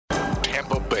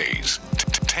Breeze.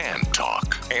 Tan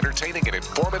Talk. Entertaining and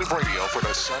informative radio for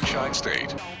the Sunshine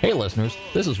State. Hey listeners,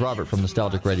 this is Robert from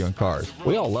Nostalgic Radio and Cars.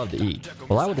 We all love to eat.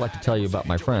 Well, I would like to tell you about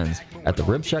my friends at the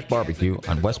Rib Shack Barbecue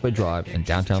on West Bay Drive in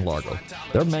downtown Largo.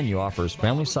 Their menu offers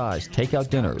family-sized takeout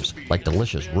dinners like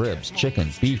delicious ribs, chicken,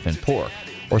 beef, and pork,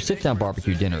 or sit-down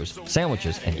barbecue dinners,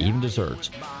 sandwiches, and even desserts.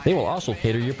 They will also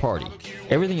cater your party.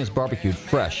 Everything is barbecued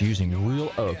fresh using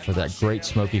real oak for that great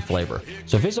smoky flavor.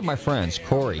 So visit my friends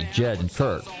Corey, Jed, and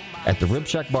Kurt at the Rib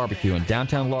Shack Barbecue in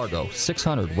downtown Largo,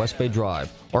 600 West Bay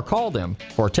Drive, or call them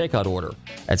for a takeout order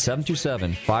at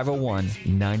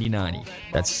 727-501-9090.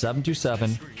 That's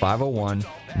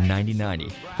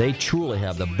 727-501-9090. They truly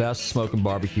have the best smoking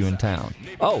barbecue in town.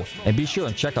 Oh, and be sure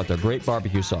and check out their great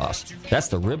barbecue sauce. That's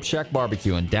the Rib Shack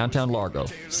Barbecue in downtown Largo,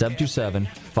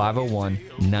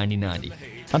 727-501-9090.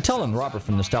 I'm telling Robert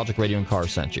from Nostalgic Radio and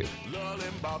Cars sent you.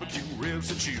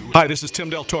 Hi, this is Tim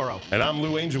Del Toro. And I'm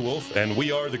Lou Angel Wolf, and we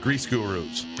are the Grease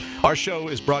Gurus. Our show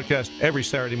is broadcast every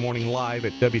Saturday morning live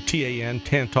at WTAN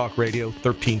Tan Talk Radio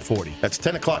 1340. That's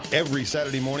 10 o'clock every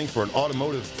Saturday morning for an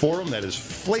automotive forum that is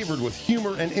flavored with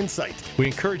humor and insight. We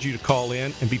encourage you to call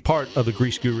in and be part of the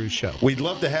Grease Gurus show. We'd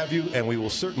love to have you, and we will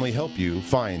certainly help you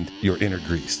find your inner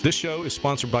grease. This show is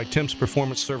sponsored by Tim's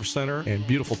Performance Service Center in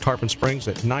beautiful Tarpon Springs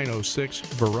at 906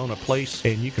 Verona Place,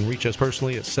 and you can reach us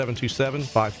personally at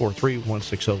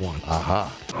 727-543-1601.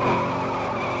 Aha.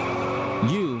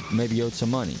 You may be owed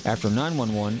some money. After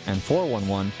 911 and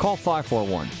 411, call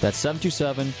 541. That's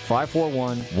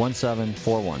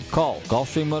 727-541-1741. Call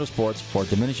Gulfstream Motorsports for a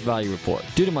diminished value report.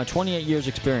 Due to my 28 years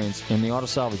experience in the auto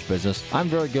salvage business, I'm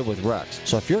very good with wrecks.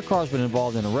 So if your car's been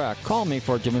involved in a wreck, call me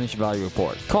for a diminished value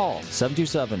report. Call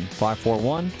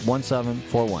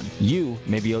 727-541-1741. You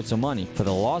may be owed some money for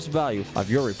the lost value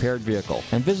of your repaired vehicle.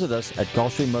 And visit us at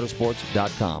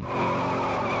GulfstreamMotorsports.com.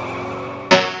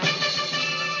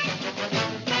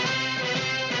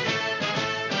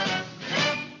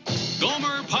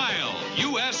 Gomer Pyle,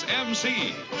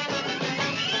 USMC.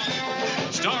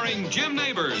 Starring Jim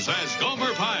Neighbors as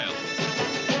Gomer Pyle.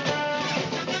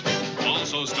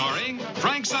 Also starring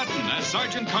Frank Sutton as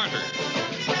Sergeant Carter.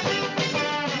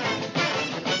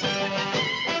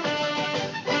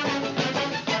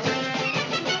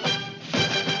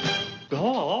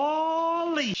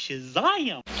 Golly,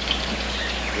 Shazam!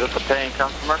 Is this a paying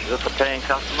customer? Is this a paying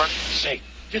customer? Say,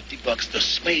 $50 the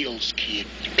Smales kid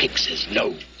picks his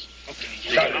nose.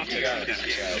 Okay, got it.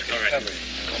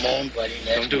 Come on, buddy.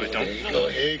 Don't do it, don't. There you go.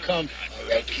 Here you come. All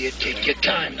right, kid, take your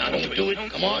time. Now, don't do it.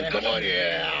 Come on. Yeah.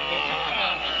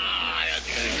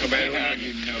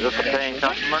 Is this a paying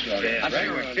customer? I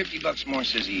figure $50 more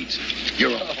says he eats it.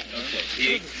 You're on.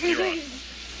 Okay. You're on.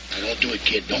 Now, don't do it,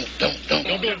 kid. Don't do it. Don't.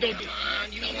 Come on,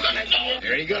 you got it.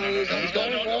 There he goes. He's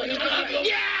going.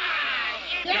 Yeah!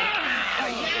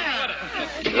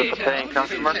 Is this a paying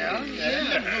customer? The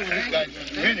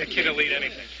kid will eat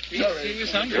anything.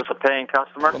 Is this a paying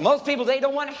customer? But most people, they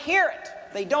don't want to hear it.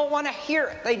 They don't want to hear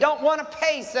it. They don't want to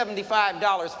pay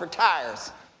 $75 for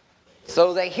tires.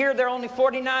 So they hear they're only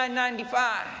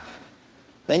 $49.95.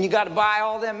 Then you got to buy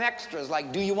all them extras,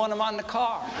 like, do you want them on the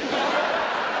car?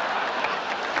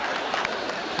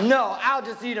 No, I'll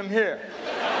just eat them here.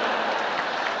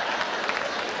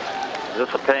 Is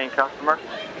this a paying customer?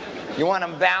 You want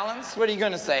them balanced? What are you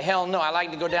going to say? Hell no, I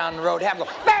like to go down the road, have them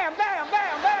go bam, bam,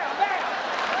 bam, bam, bam.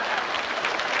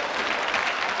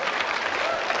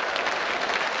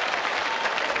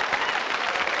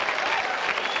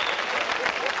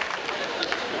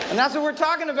 And that's what we're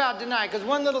talking about tonight, because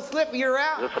one little slip, you're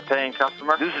out. Is this a paying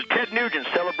customer? This is Ted Nugent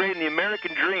celebrating the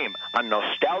American dream on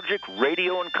Nostalgic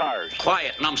Radio and Cars.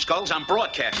 Quiet, numbskulls. I'm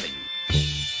broadcasting.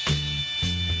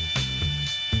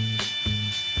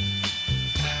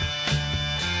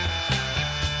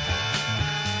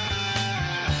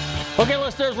 Okay,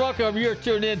 listeners, welcome. You're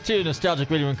tuned in to Nostalgic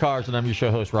Radio and Cars, and I'm your show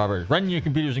host, Robert. Run your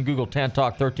computers and Google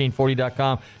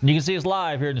TanTalk1340.com, and you can see us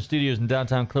live here in the studios in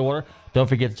downtown Clearwater. Don't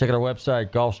forget to check out our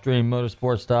website,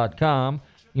 GulfstreamMotorsports.com.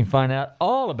 You can find out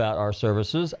all about our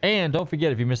services, and don't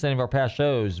forget, if you missed any of our past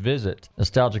shows, visit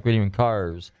Nostalgic Radio and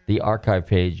Cars, the archive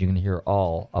page. You can hear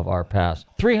all of our past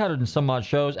 300 and some odd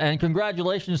shows, and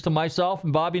congratulations to myself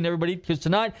and Bobby and everybody, because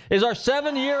tonight is our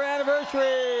 7-year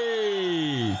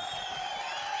anniversary.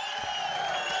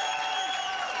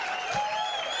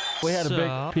 We had a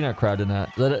big peanut crowd tonight.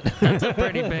 Is that it? That's a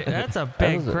pretty big. That's a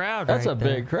big crowd. That's right a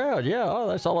big crowd. Yeah. Oh,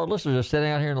 that's all our listeners are standing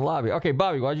out here in the lobby. Okay,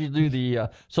 Bobby, why don't you do the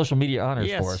social media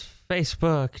honors for us?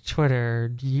 Facebook,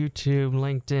 Twitter, YouTube,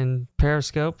 LinkedIn,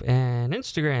 Periscope, and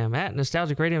Instagram at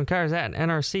Nostalgic Radio and Cars, at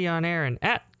NRC on air, and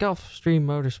at Gulfstream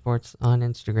Motorsports on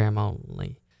Instagram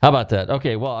only. How about that?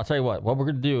 Okay, well, I'll tell you what. What we're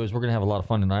going to do is we're going to have a lot of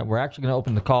fun tonight. We're actually going to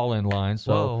open the call-in line,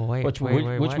 which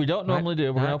we don't normally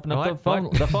do. We're going to open up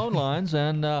the phone lines,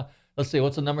 and let's see,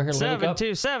 what's the number here?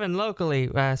 727 locally.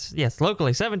 Yes,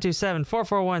 locally.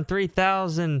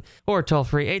 727-441-3000 or toll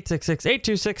free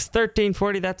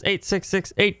 866-826-1340. That's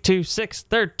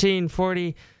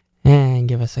 866-826-1340. And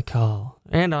give us a call.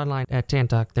 And online at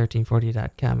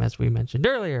tantalk1340.com, as we mentioned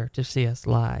earlier, to see us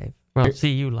live. Well,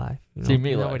 see you live. See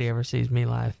me live. Nobody ever sees me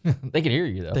live. They can hear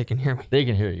you, though. They can hear me. They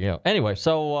can hear you. Yeah. Anyway,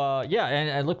 so, and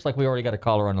it looks like we already got a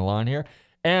caller on the line here.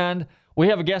 And we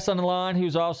have a guest on the line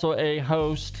who's also a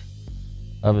host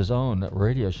of his own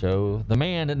radio show, the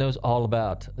man that knows all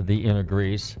about the inner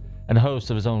grease, and host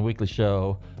of his own weekly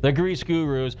show, The Grease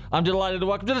Gurus. I'm delighted to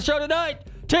welcome to the show tonight,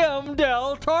 Tim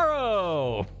Del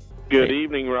Toro. Good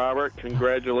evening, Robert.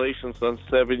 Congratulations on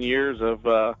 7 years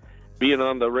of being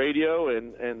on the radio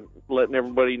and letting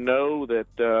everybody know that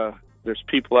there's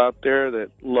people out there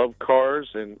that love cars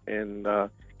and can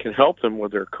help them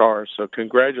with their cars. So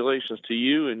congratulations to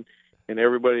you and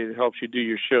everybody that helps you do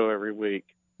your show every week.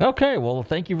 Okay, well,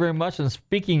 thank you very much. And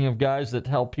speaking of guys that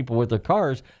help people with their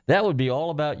cars, that would be all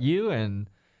about you and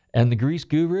the Grease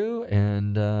Guru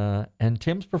and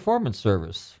Tim's Performance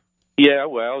Service. Yeah,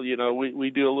 well, we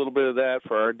do a little bit of that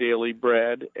for our daily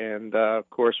bread. And, of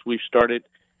course, we've started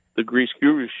the Grease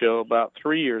Guru show about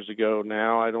 3 years ago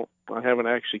now. I haven't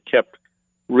actually kept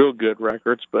real good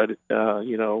records, but,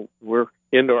 we're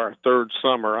into our third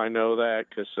summer. I know that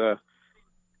because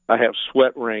I have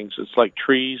sweat rings. It's like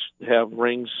trees have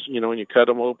rings, when you cut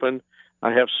them open.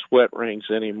 I have sweat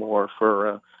rings anymore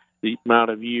for the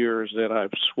amount of years that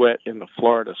I've sweat in the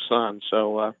Florida sun.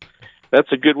 So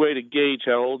that's a good way to gauge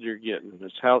how old you're getting.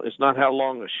 It's not how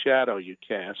long a shadow you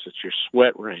cast. It's your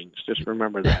sweat rings. Just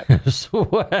remember that.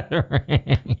 Sweat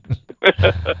rings.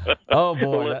 Oh, boy.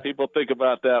 We'll let people think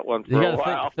about that one for a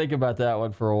while. Think about that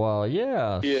one for a while.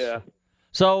 Yeah. Yeah.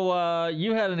 So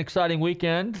you had an exciting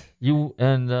weekend, you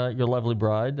and your lovely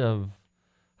bride of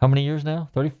how many years now?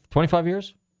 25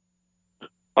 years?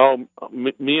 Oh,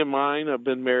 me and mine have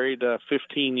been married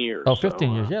 15 years. Oh,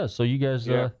 15 years, yeah. So you guys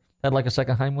had like a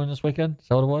second honeymoon this weekend? Is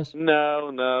that what it was? No,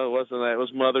 it wasn't that. It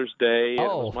was Mother's Day. And it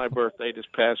was my birthday this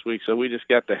past week, so we just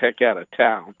got the heck out of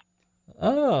town.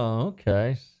 Oh,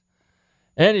 okay.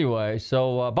 Anyway,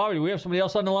 so Bobby, do we have somebody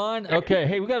else on the line? Okay,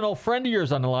 hey, we got an old friend of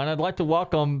yours on the line. I'd like to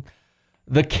welcome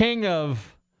the king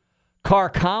of car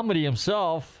comedy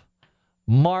himself,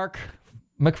 Mark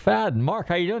McFadden. Mark,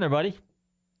 how you doing there, buddy?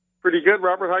 Pretty good,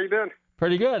 Robert. How you doing?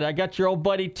 Pretty good. I got your old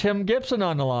buddy Tim Gibson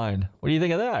on the line. What do you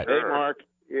think of that? Hey, Mark.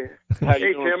 Yeah.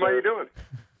 Hey, Tim. How you doing?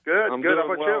 Good. How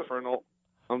about you?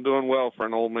 I'm doing well for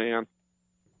an old man.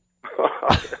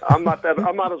 I'm not as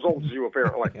old as you,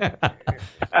 apparently.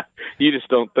 You just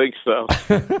don't think so.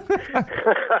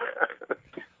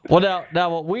 Well, now,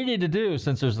 what we need to do,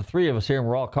 since there's the three of us here, and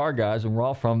we're all car guys, and we're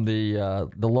all from the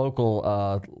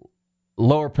local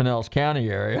Lower Pinellas County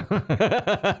area,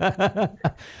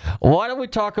 why don't we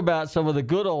talk about some of the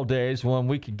good old days when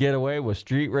we could get away with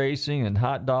street racing and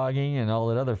hot dogging and all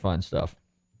that other fun stuff?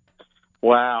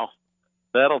 Wow,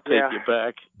 that'll take you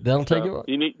back. That'll take you.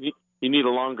 You need a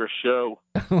longer show.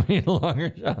 We need a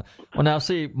longer show. Well, now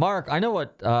see, Mark, I know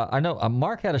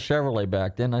Mark had a Chevrolet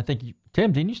back then. I think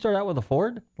Tim, didn't you start out with a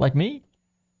Ford like me?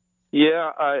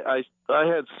 Yeah, I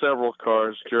had several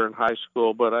cars during high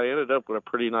school, but I ended up with a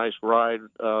pretty nice ride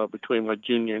between my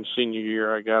junior and senior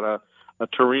year. I got a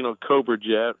Torino Cobra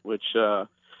Jet, which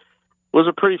was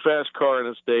a pretty fast car in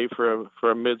its day for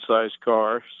a mid-sized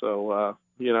car. So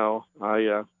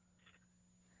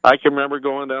I can remember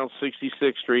going down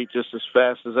 66th Street just as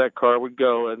fast as that car would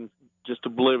go, and just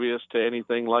oblivious to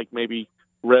anything like maybe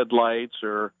red lights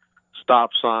or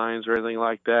stop signs or anything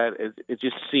like that. It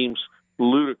just seems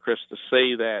ludicrous to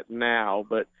say that now,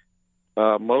 but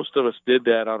most of us did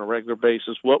that on a regular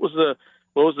basis. What was the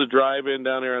drive-in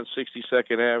down there on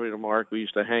 62nd Avenue, Mark, we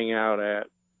used to hang out at?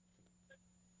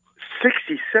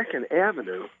 62nd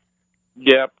Avenue?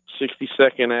 Yep,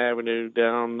 62nd Avenue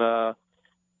down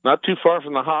not too far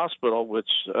from the hospital, which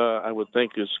I would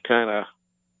think is kind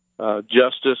of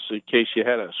justice. In case you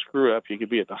had a screw-up, you could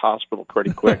be at the hospital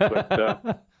pretty quick.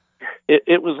 But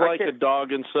it was like a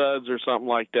Dog and Suds or something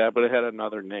like that, but it had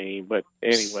another name. But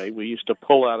anyway, we used to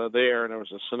pull out of there, and there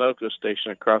was a Sunoco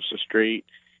station across the street,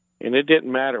 and it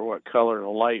didn't matter what color the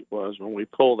light was. When we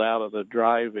pulled out of the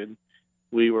drive-in,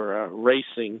 we were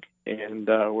racing, and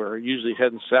we're usually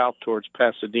heading south towards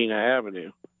Pasadena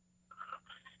Avenue.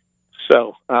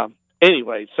 So,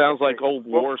 anyway, it sounds like old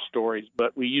war stories,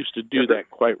 but we used to do that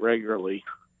quite regularly.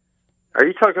 Are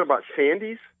you talking about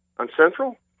Sandy's on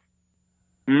Central?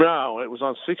 No, it was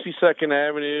on 62nd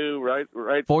Avenue, right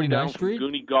 49th down Street?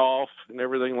 from Goonie Golf and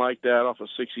everything like that off of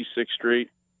 66th Street.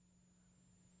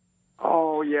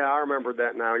 Oh, yeah, I remember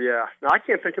that now, yeah. Now, I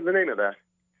can't think of the name of that.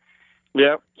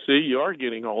 Yeah, see, you are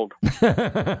getting old.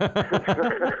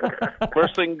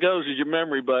 First thing goes is your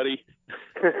memory, buddy.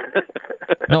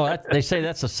 No, they say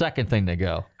that's the second thing to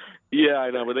go. Yeah, I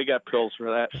know, but they got pills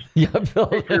for that. Yeah, pills.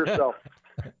 Take for yourself.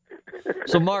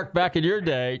 So, Mark, back in your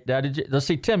day, now let's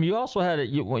see, Tim, you also had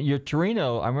your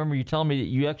Torino. I remember you telling me that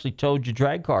you actually towed your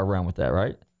drag car around with that,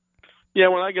 right? Yeah,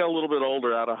 when I got a little bit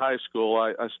older out of high school,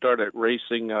 I started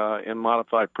racing in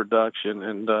modified production,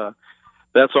 and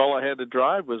that's all I had to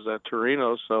drive was that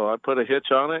Torino. So I put a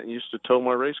hitch on it and used to tow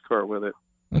my race car with it.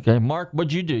 Okay, Mark,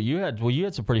 what'd you do? You had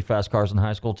some pretty fast cars in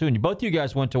high school too, and both of you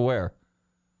guys went to where?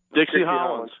 Dixie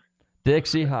Hollands.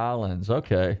 Dixie Hollands.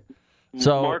 Okay.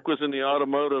 So Mark was in the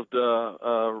automotive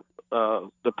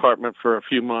department for a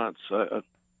few months.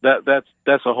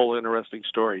 That's a whole interesting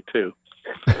story too.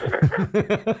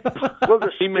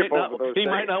 He might not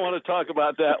want to talk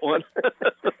about that one.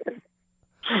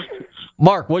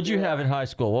 Mark, what'd you have in high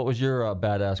school? What was your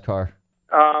badass car?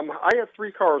 I had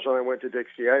 3 cars when I went to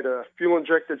Dixie. I had a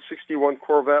fuel-injected 61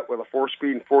 Corvette with a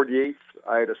 4-speed and 48.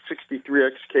 I had a 63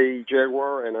 XK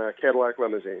Jaguar and a Cadillac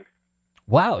Limousine.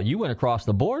 Wow, you went across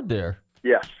the board there.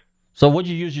 Yes. So what'd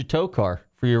you use your tow car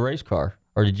for your race car?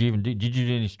 Or did you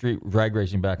do any street drag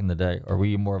racing back in the day? Or were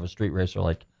you more of a street racer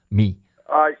like me?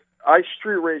 I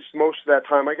street raced most of that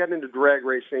time. I got into drag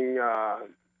racing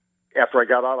after I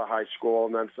got out of high school,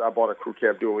 and then I bought a crew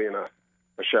cab dually and a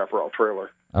chaparral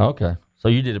trailer. Oh, okay. So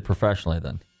you did it professionally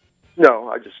then? No,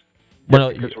 I just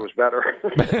because it was better.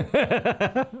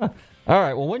 All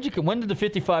right. Well, when did the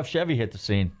 55 Chevy hit the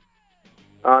scene?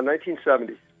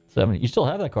 1970. 70. You still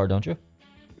have that car, don't you?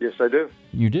 Yes, I do.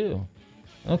 You do?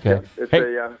 Okay. Yeah, it's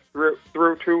a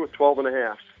through 2 with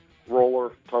 12.5.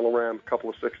 Roller, tunnel ram,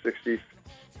 couple of 660s.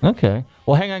 Okay.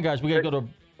 Well, hang on, guys. We got to go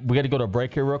to a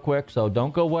break here real quick, so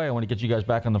don't go away. I want to get you guys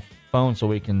back on the phone so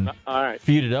we can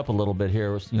feud it up a little bit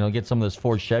here. Get some of this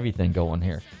Ford Chevy thing going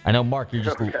here. I know, Mark, you're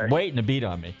just waiting to beat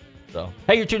on me. So,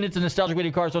 hey, you're tuned into Nostalgic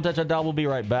Radio Cars. Don't touch that dial. We'll be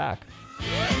right back.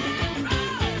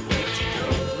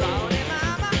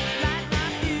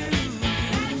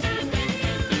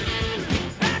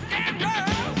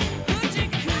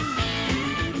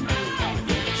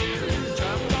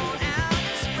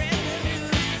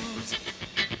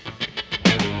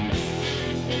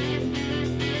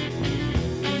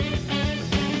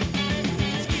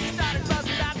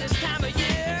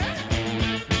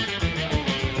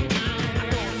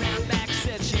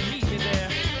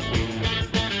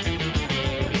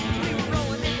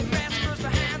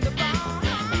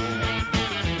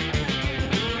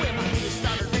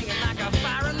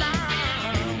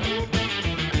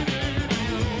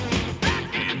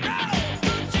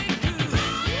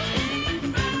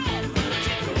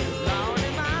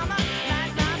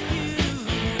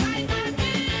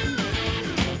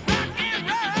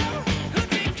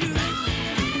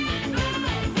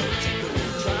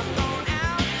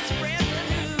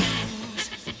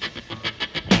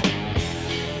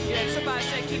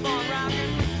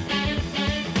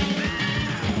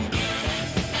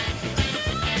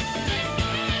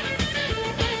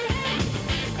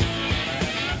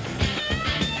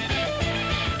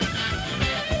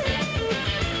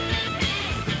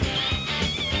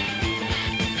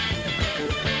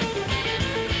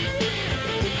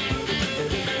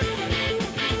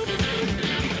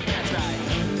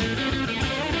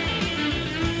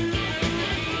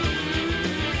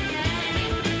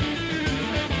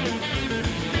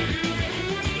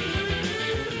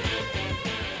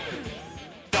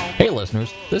 Hey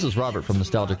listeners, this is Robert from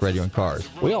Nostalgic Radio and Cars.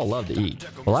 We all love to eat.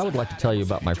 Well, I would like to tell you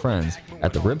about my friends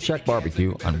at the Rib Shack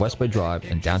Barbecue on West Bay Drive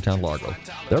in downtown Largo.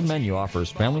 Their menu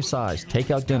offers family-sized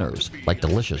takeout dinners like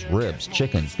delicious ribs,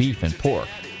 chicken, beef, and pork,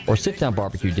 or sit-down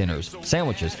barbecue dinners,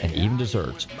 sandwiches, and even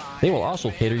desserts. They will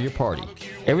also cater your party.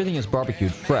 Everything is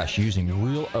barbecued fresh using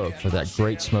real oak for that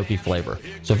great smoky flavor.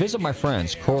 So visit my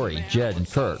friends Corey, Jed, and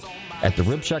Kurt at the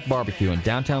Rib Shack Barbecue in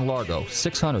downtown Largo,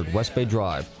 600 West Bay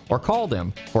Drive, or call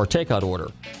them for a takeout order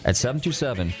at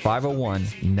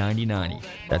 727-501-9090.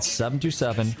 That's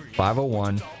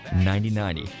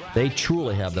 727-501-9090. They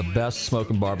truly have the best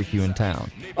smoking barbecue in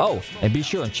town. Oh, and be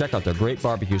sure and check out their great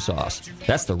barbecue sauce.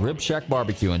 That's the Rib Shack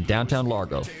Barbecue in downtown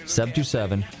Largo,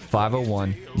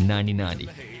 727-501-9090.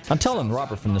 I'm telling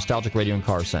Robert from Nostalgic Radio and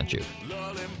Cars sent you.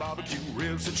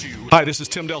 Hi, this is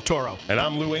Tim Del Toro. And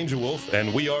I'm Lou Angel Wolf,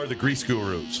 and we are the Grease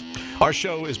Gurus. Our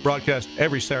show is broadcast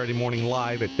every Saturday morning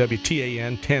live at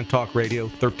WTAN Tan Talk Radio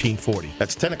 1340.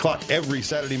 That's 10 o'clock every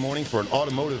Saturday morning for an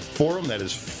automotive forum that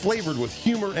is flavored with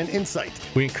humor and insight.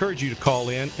 We encourage you to call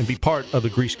in and be part of the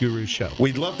Grease Gurus show.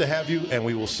 We'd love to have you, and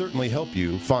we will certainly help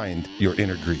you find your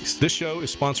inner grease. This show is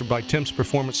sponsored by Tim's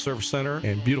Performance Service Center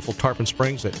in beautiful Tarpon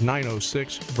Springs at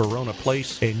 906 Verona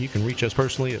Place, and you can reach us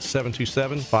personally at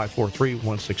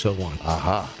 727-543-1601.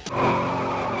 Aha.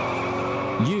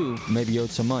 You may be owed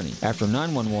some money. After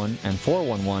 911 and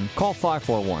 411, call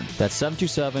 541. That's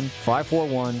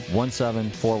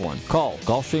 727-541-1741. Call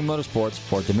Gulfstream Motorsports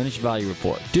for a diminished value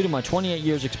report. Due to my 28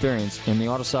 years experience in the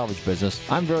auto salvage business,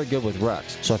 I'm very good with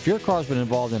wrecks. So if your car's been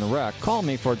involved in a wreck, call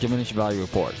me for a diminished value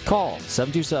report. Call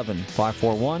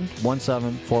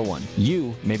 727-541-1741.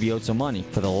 You may be owed some money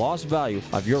for the lost value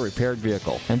of your repaired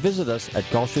vehicle. And visit us at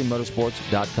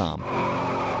GulfstreamMotorsports.com.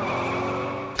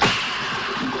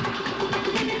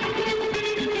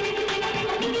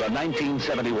 The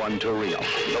 1971 Torino,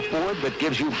 the Ford that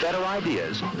gives you better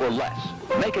ideas for less.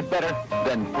 Make it better,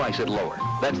 then price it lower.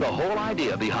 That's the whole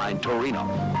idea behind Torino.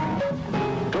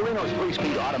 Torino's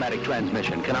 3-speed automatic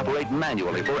transmission can operate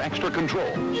manually for extra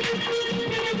control.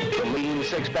 The lean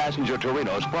 6-passenger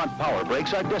Torino's front power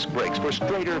brakes are disc brakes for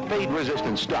straighter,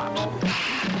 fade-resistant stops.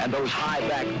 And those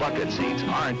high-back bucket seats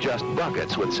aren't just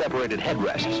buckets with separated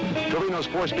headrests. Torino's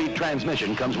 4-speed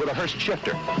transmission comes with a Hurst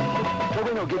shifter.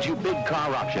 Torino gives you big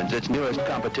car options its nearest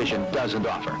competition doesn't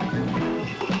offer.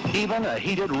 Even a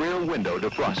heated rear window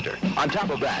defroster. On top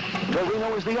of that,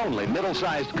 Torino is the only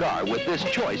middle-sized car with this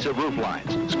choice of roof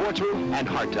lines, sports roof and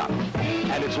hardtop.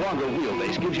 And its longer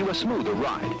wheelbase gives you a smoother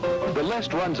ride. The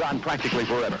list runs on practically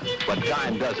forever, but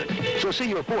time doesn't. So see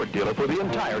your Ford dealer for the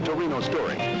entire Torino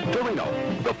story. Torino,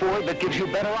 the Ford that gives you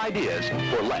better ideas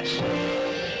for less.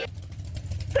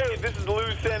 Hey, this is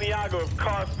Lou Santiago of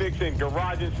Car Fix and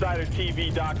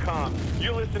GarageInsiderTV.com.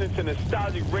 You're listening to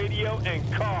Nostalgic Radio and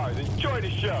Cars. Enjoy the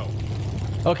show.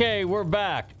 Okay, we're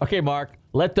back. Okay, Mark,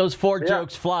 let those Ford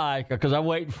jokes fly because I'm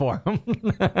waiting for them.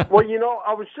 Well, you know,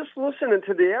 I was just listening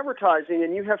to the advertising,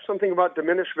 and you have something about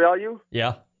diminished value.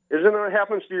 Yeah. Isn't that what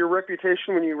happens to your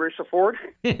reputation when you race a Ford?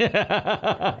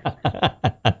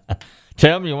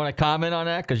 Tim, you want to comment on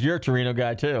that? Because you're a Torino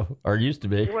guy, too, or used to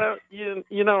be. Well, you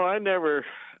know, I'm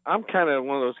kind of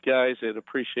one of those guys that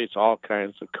appreciates all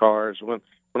kinds of cars. When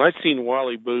I seen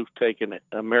Wally Booth taking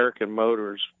American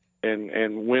Motors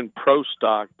and win Pro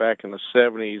Stock back in the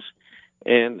 70s,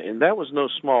 and that was no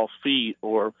small feat,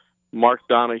 or Mark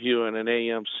Donahue in an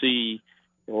AMC,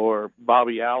 or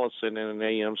Bobby Allison in an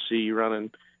AMC running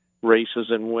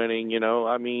races and winning, you know.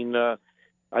 I mean,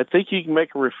 I think you can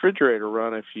make a refrigerator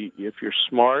run if you're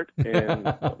smart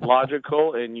and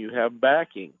logical and you have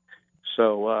backing.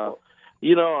 So,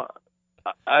 you know,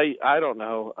 I don't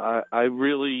know. I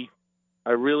really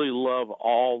love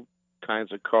all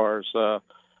kinds of cars.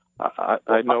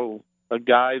 I know a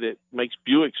guy that makes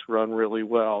Buicks run really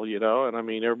well, you know, and I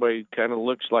mean, everybody kind of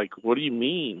looks like, what do you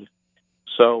mean?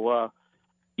 So,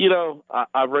 you know,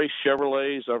 I've raced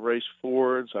Chevrolets, I've raced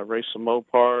Fords, I've raced some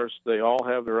Mopars. They all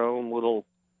have their own little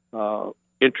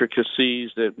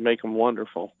intricacies that make them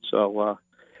wonderful. So,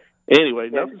 anyway,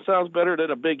 nothing sounds better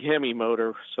than a big Hemi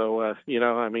motor. So, you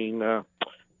know, I mean,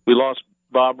 we lost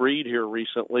Bob Reed here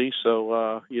recently,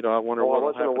 so, you know, I wonder what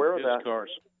will happen to his cars.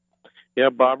 Yeah,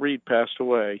 Bob Reed passed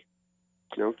away.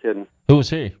 No kidding. Who was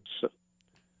he? So,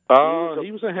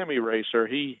 he was a Hemi racer.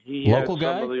 He local had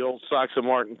guy? some of the old Sox and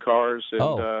Martin cars,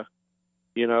 and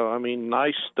you know, I mean,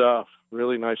 nice stuff,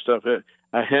 really nice stuff.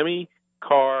 A Hemi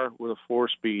car with a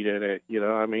 4-speed in it, you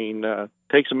know, I mean,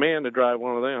 takes a man to drive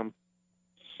one of them.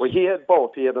 Well, he had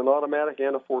both. He had an automatic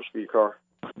and a 4-speed car.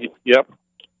 Yep.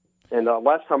 And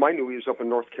last time I knew, he was up in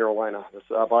North Carolina.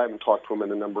 I haven't talked to him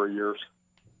in a number of years.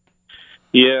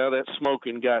 Yeah, that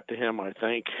smoking got to him, I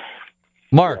think.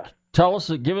 Mark,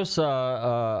 give us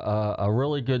a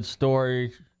really good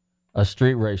story, a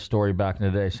street race story back in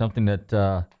the day, something that,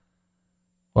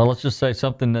 well, let's just say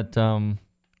something that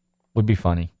would be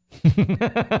funny.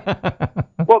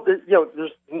 Well, you know,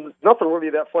 there's nothing really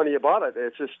that funny about it.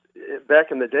 It's just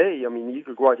back in the day. I mean, you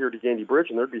could go out here to Gandy Bridge,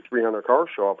 and there'd be 300 cars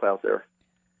show up out there,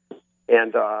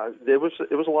 and it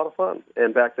was a lot of fun.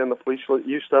 And back then, the police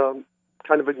used to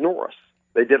kind of ignore us.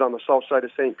 They did on the south side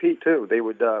of St. Pete too. They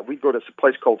would we'd go to a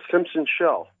place called Simpson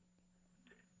Shell,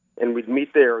 and we'd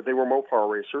meet there. They were Mopar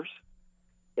racers,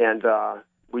 and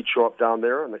we'd show up down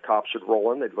there, and the cops would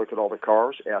roll in. They'd look at all the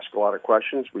cars, ask a lot of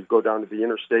questions. We'd go down to the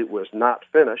interstate, was not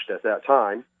finished at that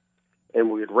time, and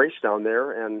we would race down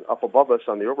there, and up above us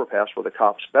on the overpass were the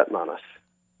cops betting on us.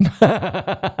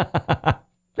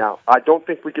 Now, I don't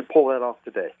think we could pull that off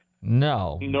today.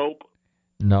 No.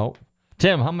 Nope.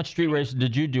 Tim, how much street racing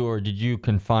did you do, or did you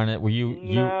confine it? Were you?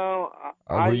 No,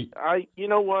 I. You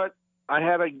know what? I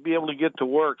had to be able to get to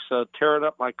work, so tearing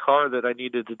up my car that I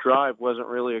needed to drive wasn't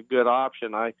really a good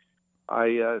option. I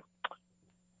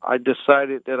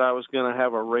decided that I was going to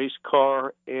have a race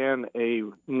car and a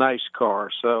nice car.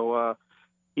 So,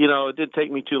 it did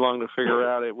take me too long to figure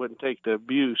out it wouldn't take the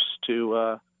abuse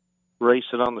to race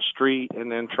it on the street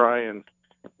and then try and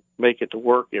make it to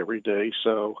work every day.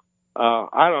 So,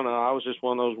 I don't know. I was just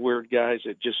one of those weird guys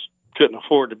that just couldn't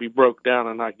afford to be broke down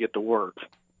and not get to work.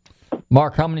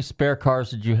 Mark, how many spare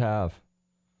cars did you have?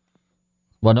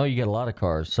 Well, no, you get a lot of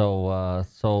cars. So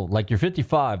like your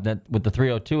 55 that with the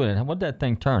 302 in it. What did that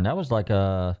thing turn? That was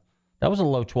a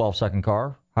low 12-second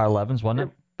car, high 11s, wasn't it?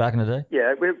 Back in the day.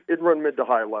 Yeah, it run mid to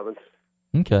high 11s.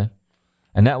 Okay,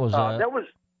 and that was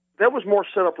that was more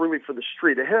set up really for the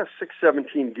street. It had a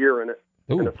 617 gear in it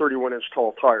and a 31-inch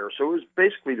tall tire, so it was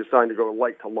basically designed to go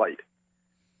light to light.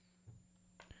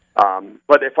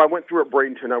 But if I went through at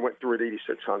Bradenton, I went through at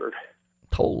 8600.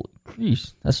 Holy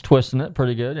jeez, that's twisting it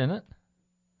pretty good, isn't it?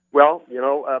 Well,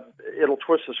 it'll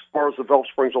twist as far as the valve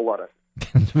springs will let it.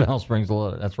 The valve springs will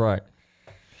let it. That's right.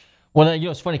 Well,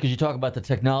 it's funny because you talk about the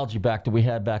technology that we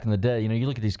had back in the day. You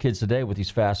look at these kids today with these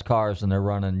fast cars, and they're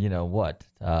running, deep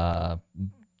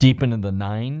into the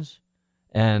 9s,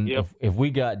 and yep. if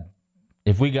we got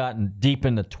deep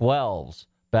into 12s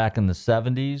back in the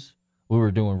 70s, we were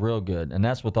doing real good, and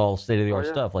that's with all state-of-the-art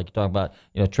stuff, like you talk about,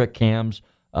 trick cams,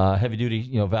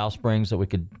 heavy-duty, valve springs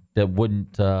that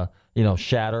wouldn't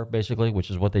shatter, basically, which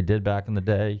is what they did back in the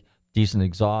day. Decent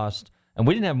exhaust, and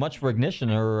we didn't have much for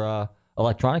ignition or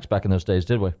electronics back in those days,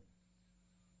 did we?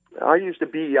 I used a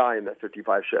BEI in that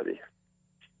 55 Chevy.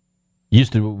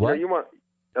 Used to what? You want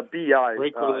a BEI?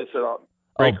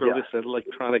 Brakerless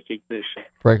electronic ignition.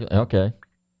 Okay.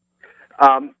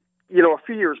 A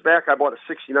few years back, I bought a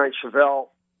 '69 Chevelle.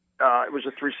 It was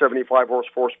a 375 horse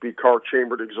 4-speed car,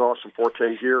 chambered exhaust and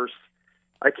 410 gears.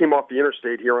 I came off the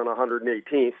interstate here on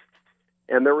 118th,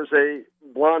 and there was a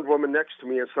blonde woman next to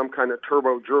me in some kind of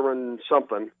turbo German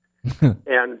something,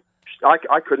 and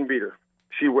I couldn't beat her.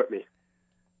 She whipped me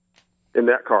in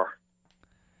that car.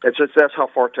 That's how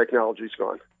far technology's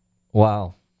gone.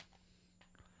 Wow.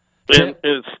 And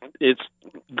it's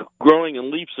growing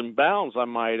in leaps and bounds, I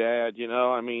might add.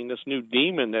 This new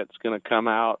Demon that's going to come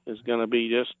out is going to be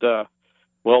just, the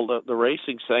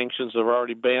racing sanctions have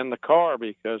already banned the car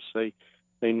because they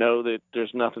know that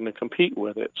there's nothing to compete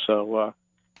with it. So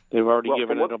they've already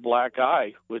given it a black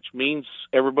eye, which means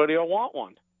everybody will want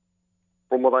one.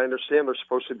 From what I understand, there's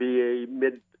supposed to be a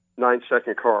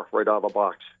mid-9-second car right out of the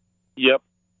box. Yep.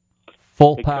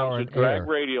 Full it power comes with and air. drag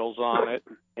radials on it,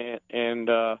 and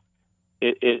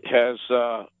it has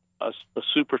a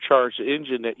supercharged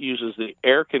engine that uses the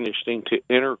air conditioning to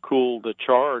intercool the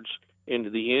charge into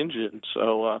the engine.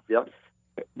 So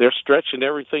they're stretching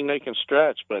everything they can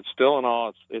stretch, but still in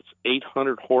all, it's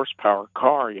 800 horsepower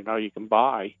car. You can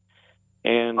buy.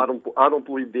 And I don't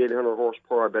believe the 800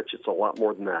 horsepower. I bet you it's a lot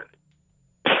more than that.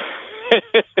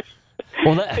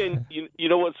 And you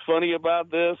know what's funny about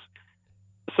this?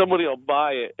 Somebody will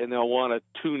buy it and they'll want to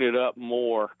tune it up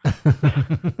more.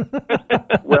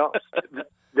 Well,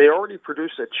 they already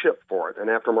produce a chip for it, an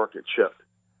aftermarket chip.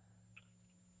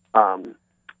 I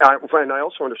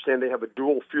also understand they have a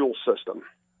dual fuel system,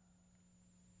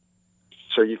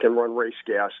 so you can run race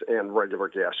gas and regular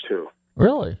gas too.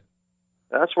 Really?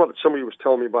 That's what somebody was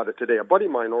telling me about it today. A buddy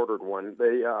of mine ordered one.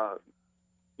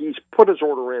 He's put his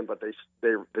order in, but they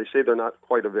say they're not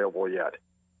quite available yet.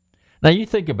 Now, you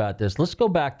think about this. Let's go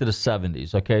back to the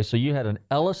 70s, okay? So you had an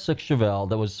LS6 Chevelle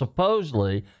that was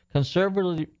supposedly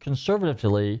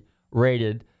conservatively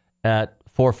rated at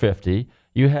 450.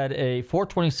 You had a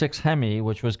 426 Hemi,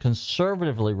 which was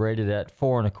conservatively rated at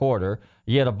 4 1/4.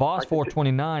 You had a Boss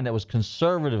 429 that was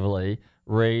conservatively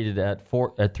rated at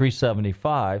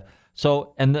 375.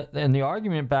 So, and the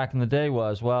argument back in the day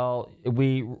was, well,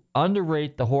 we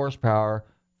underrate the horsepower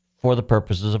for the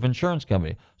purposes of insurance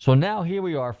company. So now here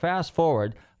we are, fast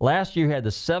forward. Last year you had the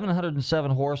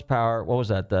 707 horsepower, what was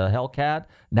that, the Hellcat?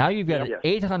 Now you've got an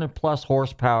 800-plus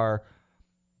horsepower,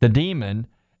 the Demon.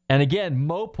 And again,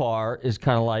 Mopar is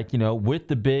kind of like, with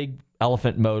the big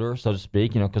elephant motor, so to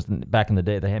speak, because back in the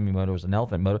day the Hemi motor was an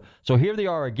elephant motor. So here they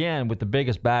are again with the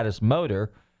biggest, baddest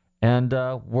motor, and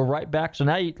we're right back. So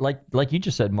now, like you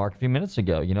just said, Mark, a few minutes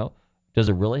ago, does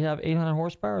it really have 800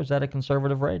 horsepower? Or is that a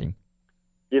conservative rating?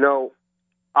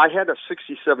 I had a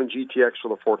 67 GTX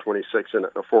with a 426 in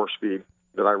it, a 4-speed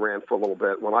that I ran for a little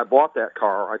bit. When I bought that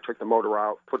car, I took the motor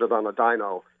out, put it on a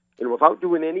dyno, and without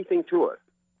doing anything to it,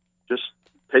 just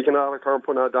taking it out of the car and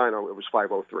putting out a dyno, it was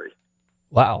 503.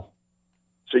 Wow.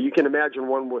 So you can imagine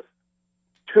one with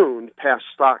tuned past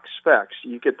stock specs,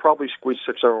 you could probably squeeze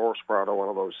 600 horsepower out of one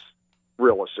of those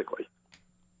realistically.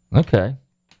 Okay.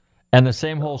 And the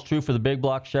same holds true for the big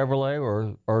block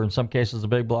Chevrolet or in some cases the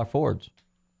big block Fords?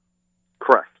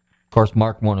 Correct. Of course,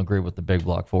 Mark won't agree with the big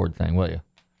block Ford thing, will you?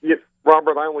 Yeah,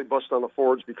 Robert, I only bust on the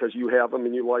Fords because you have them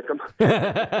and you like them.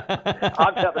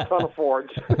 I've had a ton of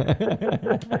Fords.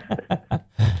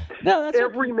 No, that's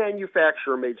every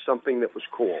manufacturer made something that was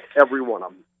cool. Every one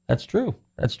of them. That's true.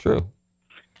 That's true.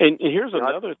 And here's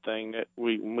another thing that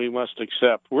we must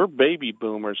accept. We're baby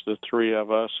boomers, the three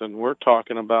of us, and we're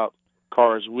talking about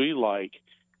cars we like.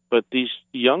 But these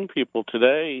young people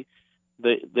today,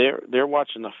 they're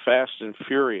watching the Fast and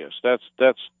Furious. That's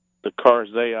the cars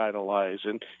they idolize.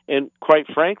 And quite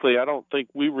frankly, I don't think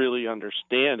we really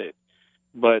understand it.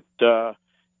 But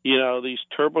these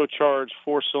turbocharged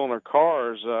four-cylinder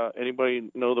cars.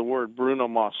 Anybody know the word Bruno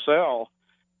Marcel?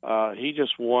 He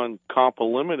just won Comp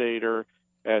Eliminator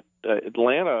at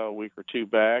Atlanta a week or two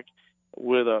back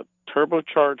with a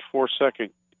turbocharged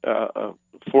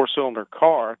four-cylinder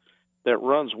car that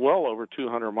runs well over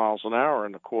 200 miles an hour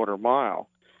in a quarter mile.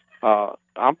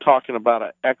 I'm talking about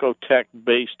an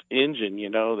Ecotec-based engine,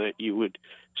 that you would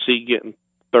see getting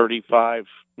 35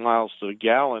 miles to the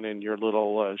gallon in your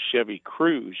little Chevy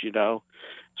Cruze,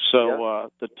 So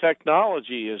the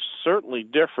technology is certainly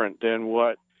different than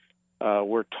what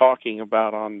we're talking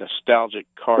about on Nostalgic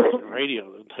Cars and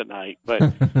Radio tonight. But,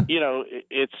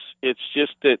 it's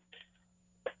just that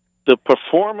the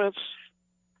performance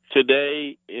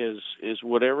today is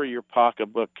whatever your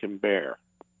pocketbook can bear.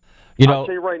 I'll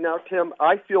tell you right now, Tim,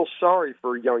 I feel sorry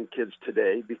for young kids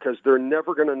today because they're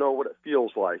never going to know what it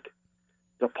feels like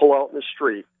to pull out in the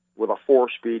street with a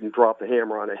 4-speed and drop the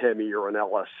hammer on a Hemi or an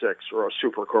LS6 or a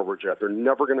Super Cobra Jet. They're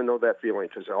never going to know that feeling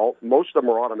because most of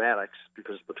them are automatics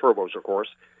because of the turbos, of course,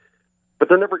 but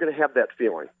they're never going to have that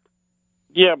feeling.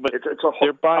 Yeah, but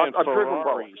they're buying I've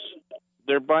Ferraris.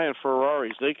 They're buying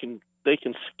Ferraris. They can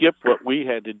skip what we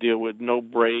had to deal with, no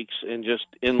brakes and just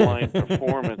inline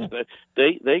performance.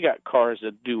 They got cars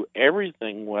that do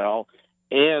everything well,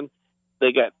 and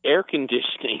they got air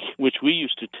conditioning, which we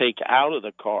used to take out of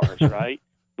the cars, right?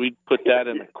 We'd put that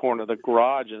in the corner of the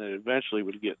garage, and it eventually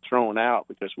would get thrown out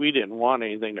because we didn't want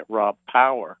anything that robbed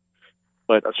power.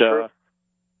 But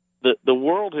the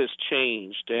world has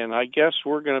changed, and I guess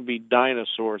we're going to be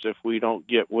dinosaurs if we don't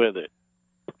get with it.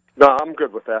 No, I'm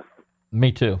good with that.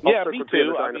 Me too. Yeah, me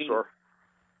too.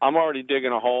 I'm already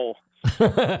digging a hole.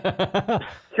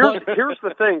 Here's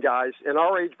the thing, guys. In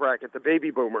our age bracket, the baby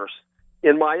boomers,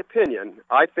 in my opinion,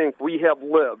 I think we have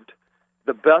lived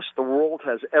the best the world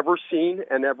has ever seen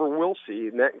and ever will see,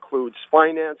 and that includes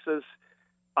finances,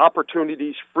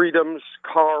 opportunities, freedoms,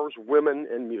 cars, women,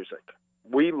 and music.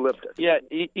 We lived it. Yeah,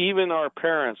 even our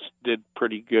parents did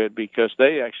pretty good because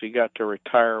they actually got to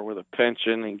retire with a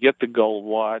pension and get the gold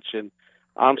watch. And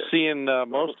I'm seeing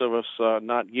most of us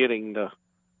not getting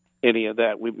any of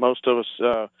that. Most of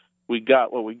us, we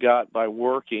got what we got by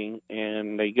working,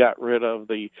 and they got rid of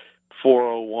the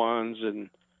 401s and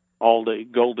all the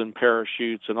golden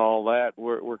parachutes and all that.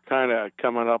 We're kind of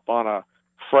coming up on a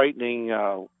frightening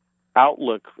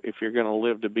outlook if you're going to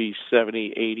live to be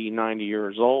 70, 80, 90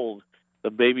 years old. The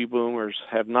baby boomers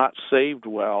have not saved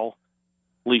well,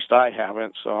 at least I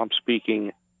haven't, so I'm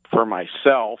speaking for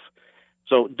myself.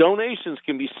 So donations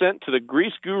can be sent to the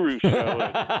Grease Guru Show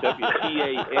at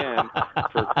WTAN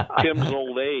for Tim's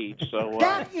old age. So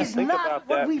that is think not about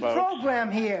what that, we folks. program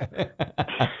here.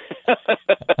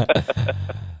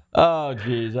 Oh,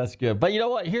 geez, that's good. But you know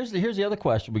what? Here's the other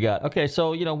question we got. Okay,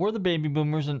 so, we're the baby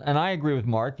boomers, and I agree with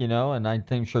Mark, and I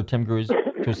think sure Tim agrees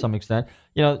to some extent.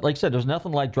 Like I said, there's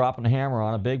nothing like dropping a hammer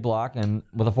on a big block and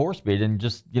with a 4-speed and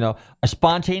just, a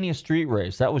spontaneous street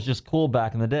race. That was just cool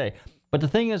back in the day. But the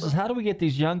thing is how do we get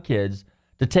these young kids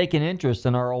to take an interest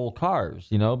in our old cars,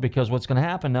 because what's going to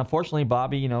happen, unfortunately,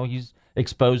 Bobby, he's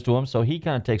exposed to them, so he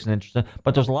kind of takes an interest in.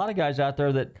 But there's a lot of guys out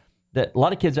there that a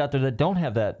lot of kids out there that don't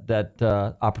have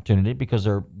that opportunity because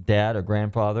their dad or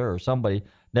grandfather or somebody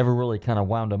never really kind of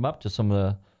wound them up to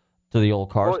the old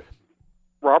cars.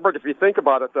 Well, Robert, if you think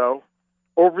about it, though,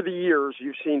 over the years,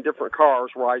 you've seen different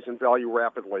cars rise in value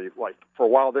rapidly. Like, for a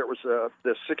while, there was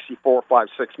the 64 5.6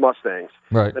 Mustangs.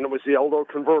 Right. Then it was the Eldo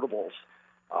convertibles,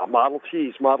 Model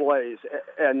Ts, Model As.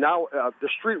 And now the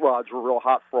street rods were real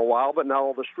hot for a while, but now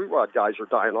all the street rod guys are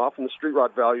dying off, and the street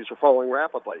rod values are falling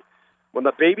rapidly. When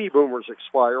the baby boomers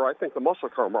expire, I think the muscle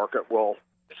car market will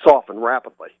soften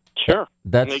rapidly. Sure.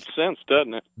 That makes sense,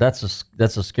 doesn't it? That's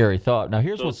a scary thought. Now,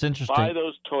 here's what's interesting. Buy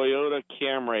those Toyota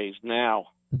Camrys now.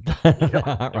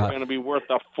 They're going to be worth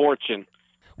a fortune.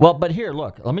 Well, but here,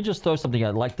 look. Let me just throw something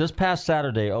out. Like this past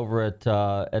Saturday over at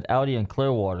Audi in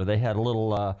Clearwater, they had a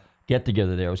little get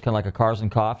together there. It was kind of like a Cars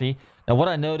and Coffee. Now, what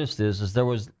I noticed is there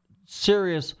was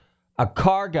a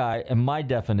car guy in my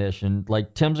definition.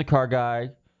 Like Tim's a car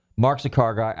guy. Mark's a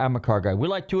car guy. I'm a car guy. We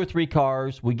like 2 or 3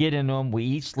 cars. We get into them. We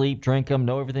eat, sleep, drink them,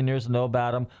 know everything there is to know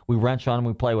about them. We wrench on them.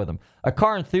 We play with them. A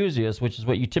car enthusiast, which is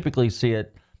what you typically see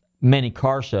at many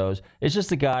car shows, is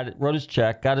just a guy that wrote his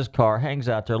check, got his car, hangs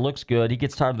out there, looks good. He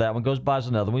gets tired of that one, goes buys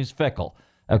another one. He's fickle,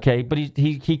 okay? But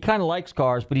he kind of likes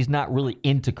cars, but he's not really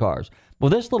into cars. Well,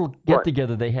 this little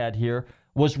get-together they had here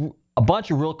was a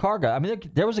bunch of real car guys. I mean,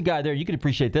 there was a guy there. You could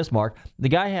appreciate this, Mark. The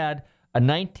guy had a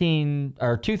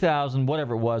 2000,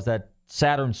 whatever it was, that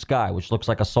Saturn Sky, which looks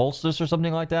like a Solstice or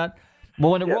something like that.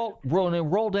 Well, when it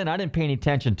rolled in, I didn't pay any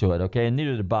attention to it, okay? And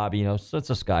neither did Bobby, so it's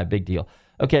a Sky, big deal.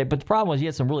 Okay, but the problem was he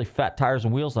had some really fat tires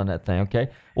and wheels on that thing, okay?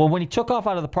 Well, when he took off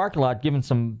out of the parking lot, giving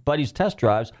some buddies test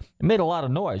drives, it made a lot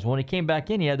of noise. When he came back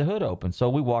in, he had the hood open, so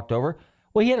we walked over.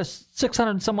 Well, he had a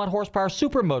 600-some-odd horsepower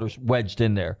supermotor wedged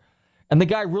in there, and the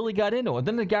guy really got into it.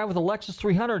 Then the guy with a Lexus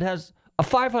 300 has a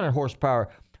 500 horsepower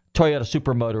Toyota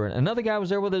supermotor, and another guy was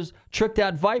there with his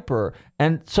tricked-out Viper.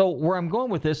 And so where I'm going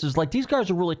with this is, like, these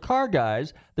guys are really car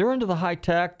guys. They're into the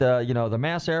high-tech, the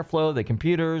mass airflow, the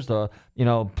computers,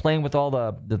 playing with all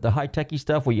the high-techy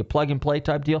stuff where you plug-and-play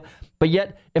type deal. But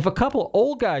yet, if a couple of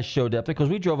old guys showed up, because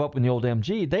we drove up in the old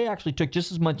MG, they actually took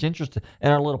just as much interest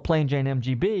in our little plain Jane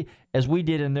MGB as we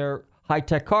did in their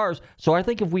high-tech cars. So I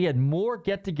think if we had more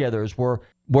get-togethers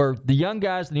where the young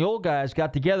guys and the old guys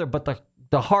got together, but the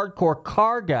hardcore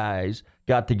car guys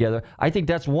got together, I think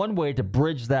that's one way to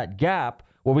bridge that gap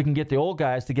where we can get the old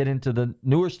guys to get into the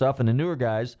newer stuff and the newer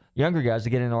guys, younger guys, to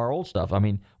get into our old stuff. I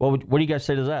mean, what do you guys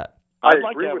say to that? I'd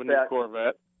like to have a new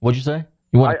Corvette. What'd you say?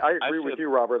 I agree with you,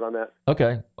 Robert, on that.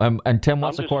 Okay. And Tim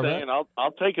wants a Corvette? I'm just saying,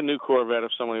 I'll take a new Corvette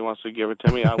if somebody wants to give it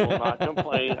to me. I will not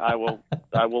complain. I will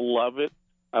love it.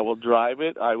 I will drive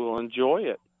it. I will enjoy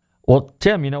it. Well,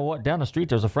 Tim, you know what? Down the street,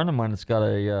 there's a friend of mine that's got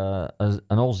an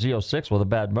old Z06 with a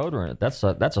bad motor in it. That's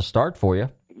a start for you.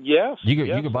 Yes.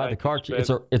 You could buy the car. It's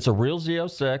a real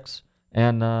Z06,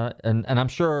 and I'm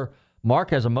sure Mark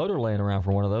has a motor laying around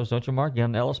for one of those, don't you, Mark? You got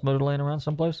an Ellis motor laying around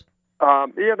someplace?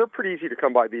 Yeah, they're pretty easy to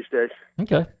come by these days.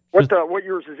 Okay. What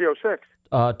year is the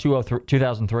Z06?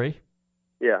 2003.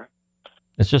 Yeah.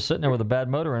 It's just sitting there with a bad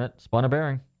motor in it, spun a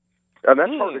bearing. And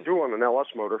that's hard to do on an LS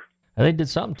motor. They did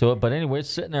something to it, but anyway, it's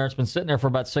sitting there. It's been sitting there for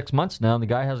about 6 months now, and the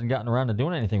guy hasn't gotten around to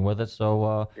doing anything with it.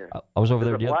 So I was over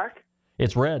there. Is it black?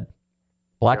 It's red,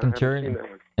 black interior,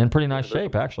 in pretty nice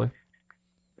shape, actually.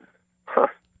 Huh.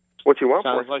 What you want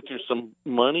Sounds for it? like there's some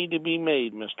money to be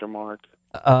made, Mr. Mark.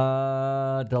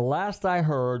 The last I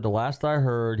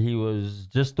heard, he was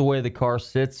just the way the car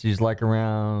sits. He's like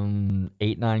around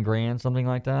 $8-9 grand, something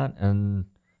like that.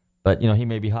 But he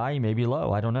may be high, he may be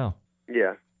low. I don't know.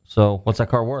 Yeah. So what's that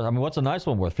car worth? I mean, what's a nice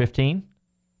one worth? 15?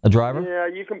 A driver? Yeah,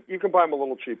 you can buy them a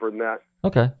little cheaper than that.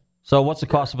 Okay. So what's the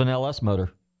cost of an LS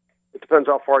motor? It depends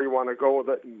how far you want to go with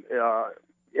it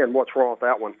and what's wrong with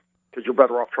that one. Because you're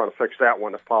better off trying to fix that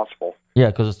one if possible. Yeah,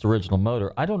 because it's the original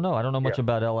motor. I don't know. I don't know much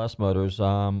about LS motors.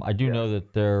 I do know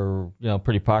that they're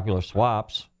pretty popular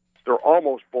swaps. They're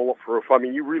almost bulletproof. I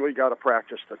mean, you really got to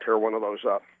practice to tear one of those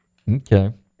up.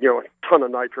 Okay. A ton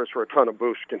of nitrous or a ton of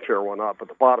boost can tear one up, but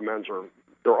the bottom ends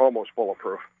they're almost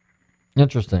bulletproof.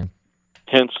 Interesting.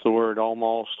 Hence the word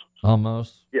almost.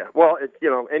 Almost. Yeah. Well,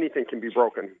 anything can be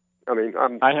broken. I mean,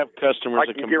 I have customers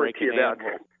that can break an that.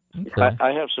 anvil. Okay.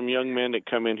 I have some young men that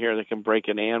come in here that can break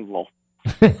an anvil.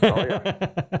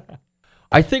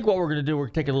 I think what we're going to do, we're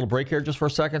going to take a little break here just for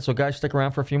a second. So, guys, stick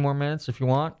around for a few more minutes if you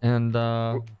want. And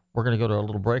we're going to go to a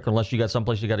little break, unless you got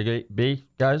someplace you got to be,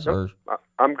 guys. Nope. Or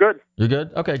I'm good. You're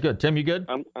good? Okay, good. Tim, you good?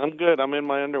 I'm good. I'm in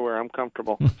my underwear. I'm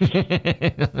comfortable.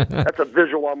 That's a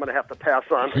visual I'm going to have to pass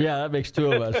on. Yeah, that makes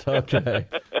two of us. Okay.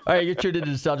 All right, you're tuned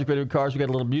into Nostalgic Radio Cars. We got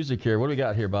a little music here. What do we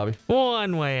got here, Bobby?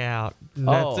 One Way Out.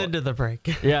 That's into the break.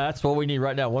 Yeah, that's what we need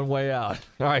right now. One Way Out.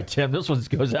 All right, Tim, this one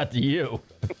goes out to you.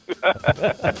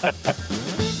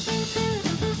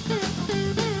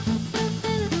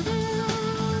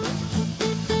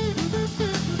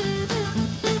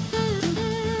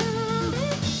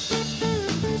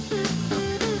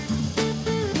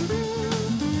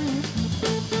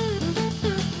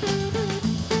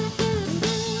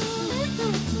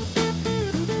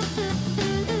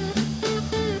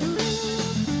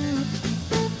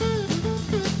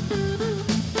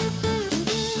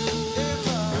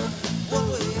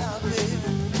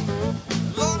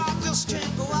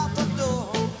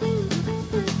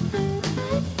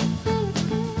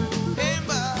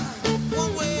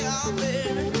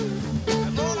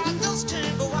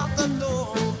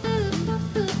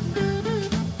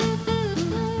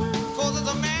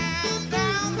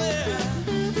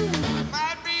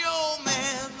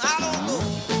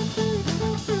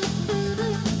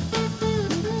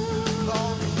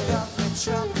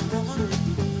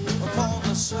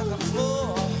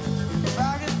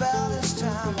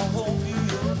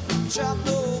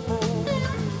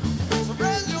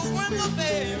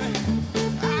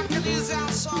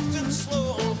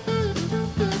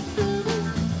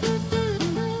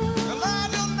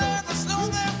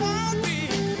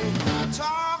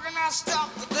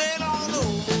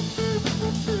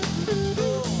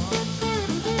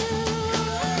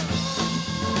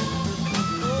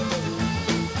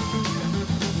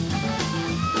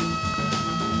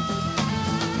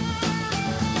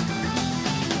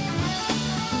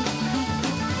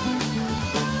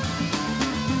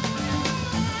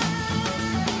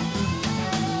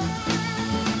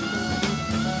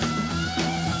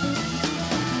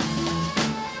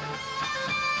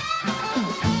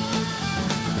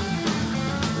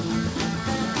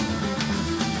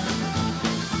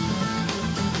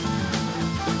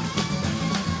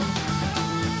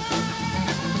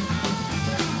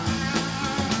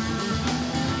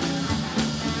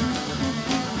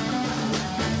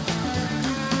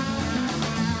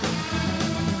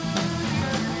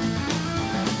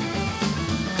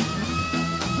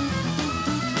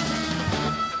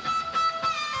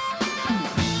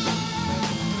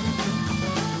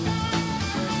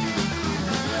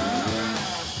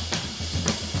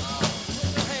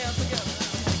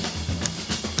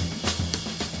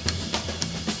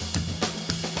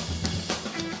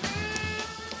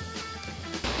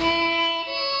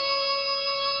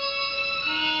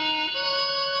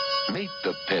 Meet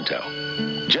the Pinto,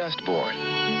 just born.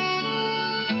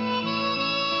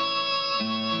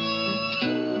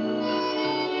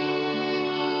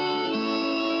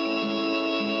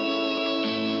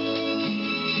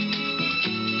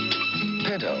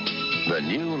 Pinto, the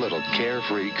new little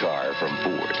carefree car from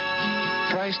Ford.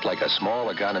 Priced like a small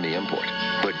economy import,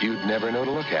 but you'd never know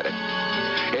to look at it.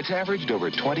 It's averaged over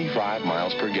 25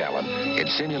 miles per gallon in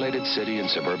simulated city and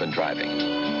suburban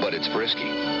driving. But it's frisky,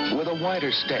 with a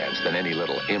wider stance than any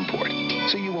little import,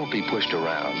 so you won't be pushed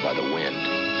around by the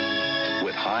wind.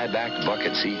 With high-backed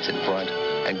bucket seats in front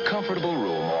and comfortable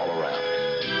room all around.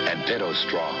 And Pinto's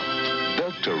strong,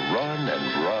 built to run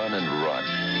and run and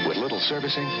run, with little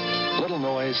servicing, little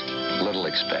noise, little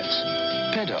expense.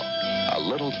 Pinto, a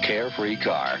little carefree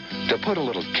car to put a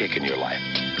little kick in your life.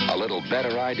 A little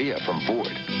better idea from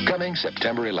Ford, coming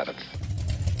September 11th.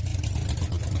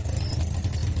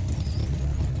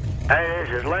 Hey, this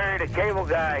is Larry the Cable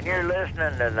Guy, and you're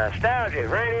listening to Nostalgic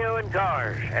Radio and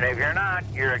Cars. And if you're not,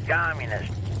 you're a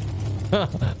communist.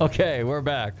 Okay, we're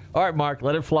back. All right, Mark,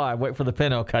 let it fly. Wait for the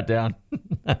Pinto cut down.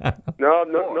 No,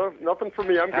 nothing for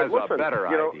me. I'm good. Has a better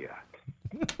idea.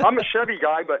 I'm a Chevy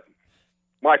guy, but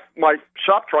my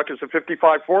shop truck is a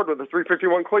 55 Ford with a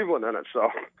 351 Cleveland in it. So.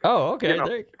 Oh, okay. You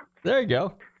know. There you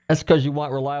go. That's because you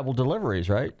want reliable deliveries,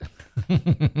 right?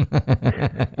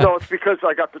 No, it's because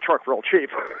I got the truck real cheap.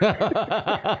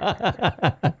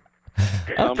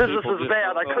 Business is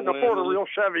bad. I couldn't afford a real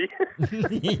Chevy.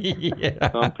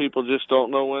 Yeah. Some people just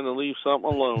don't know when to leave something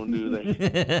alone, do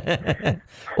they?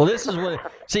 Well, this is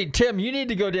what... See, Tim, you need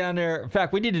to go down there. In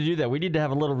fact, we need to do that. We need to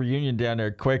have a little reunion down there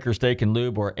at Quaker Steak and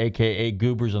Lube, or a.k.a.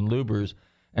 Goobers and Lubers,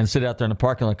 and sit out there in the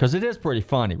parking lot, because it is pretty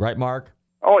funny. Right, Mark?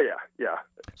 Oh, yeah.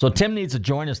 So Tim needs to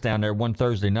join us down there one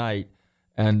Thursday night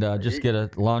and just get a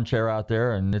lawn chair out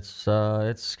there, and it's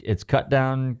cut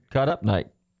down, cut up night.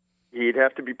 He'd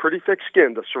have to be pretty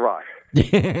thick-skinned to survive.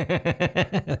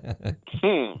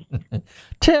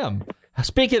 Tim,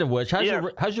 speaking of which,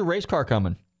 how's your race car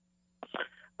coming?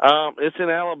 It's in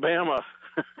Alabama.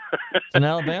 It's in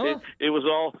Alabama? It was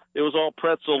all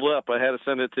pretzeled up. I had to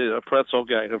send it to a pretzel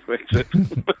guy to fix it.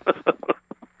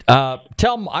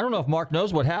 Tell him. I don't know if Mark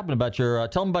knows what happened about your.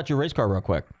 Tell him about your race car real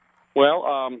quick. Well,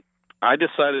 I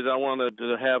decided I wanted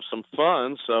to have some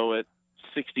fun, so at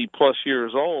 60-plus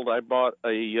years old, I bought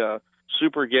a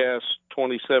Super Gas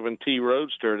 27T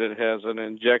Roadster that has an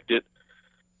injected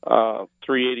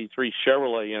 383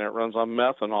 Chevrolet in it. It runs on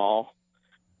methanol.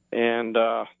 And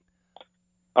I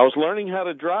was learning how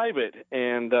to drive it,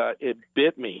 and it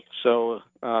bit me. So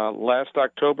last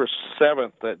October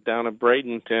 7th down at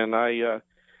Bradenton,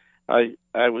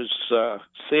 I was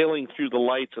sailing through the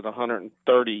lights at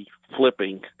 130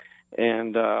 flipping,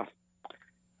 and,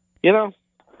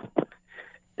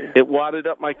 it wadded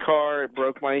up my car, it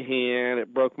broke my hand,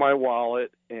 it broke my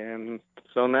wallet, and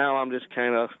so now I'm just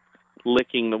kind of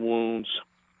licking the wounds.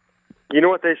 You know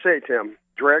what they say, Tim?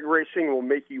 Drag racing will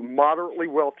make you moderately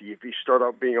wealthy if you start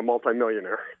out being a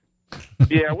multimillionaire.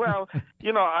 Yeah, well,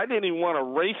 I didn't even want to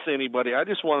race anybody. I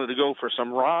just wanted to go for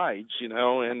some rides,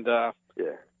 and,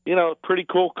 pretty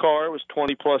cool car. It was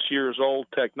 20-plus years old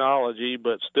technology,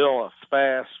 but still a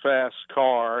fast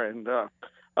car, and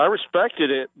I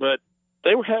respected it, but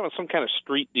they were having some kind of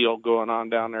street deal going on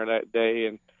down there that day,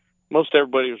 and most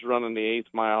everybody was running the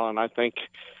 8th mile, and I think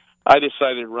I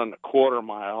decided to run the 1/4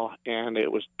 mile, and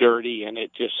it was dirty, and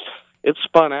it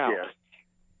spun out. Yeah.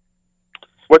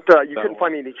 What you couldn't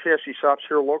find any chassis shops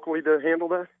here locally to handle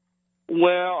that?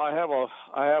 Well,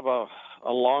 I have a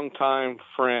longtime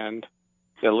friend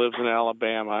that lives in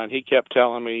Alabama, and he kept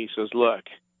telling me, he says, "Look,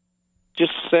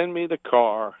 just send me the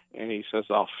car," and he says,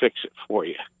 "I'll fix it for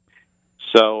you."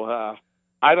 So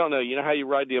I don't know. You know how you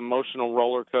ride the emotional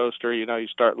roller coaster? You know, you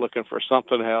start looking for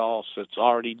something else that's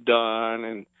already done,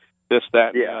 and this,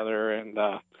 that, and the other. And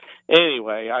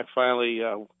anyway, I finally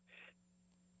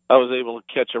I was able to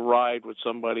catch a ride with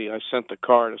somebody. I sent the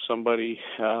car to somebody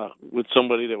with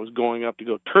somebody that was going up to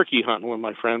go turkey hunting with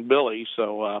my friend Billy.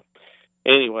 So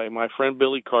anyway, my friend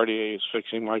Billy Cartier is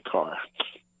fixing my car.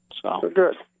 So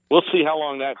good. We'll see how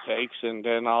long that takes, and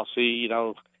then I'll see,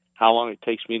 how long it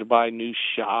takes me to buy new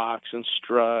shocks and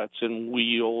struts and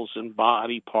wheels and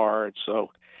body parts.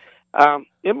 So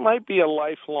it might be a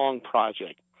lifelong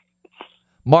project.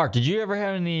 Mark, did you ever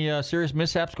have any serious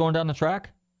mishaps going down the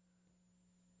track?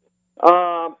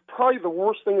 Probably the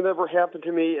worst thing that ever happened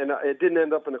to me, and it didn't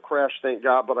end up in a crash, thank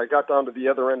God, but I got down to the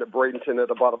other end of Bradenton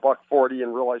at about $140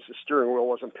 and realized the steering wheel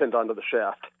wasn't pinned onto the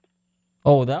shaft.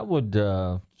 Oh, that would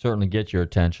certainly get your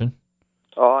attention.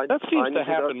 That seems to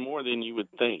happen more than you would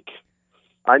think.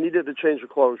 I needed to change the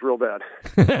clothes real bad.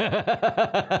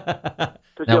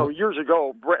 Because, years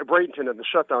ago, Bradenton in the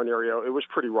shutdown area, it was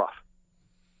pretty rough.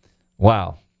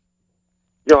 Wow.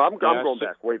 I'm going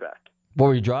back, way back. What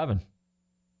were you driving?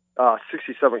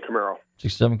 67 Camaro.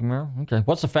 67 Camaro? Okay.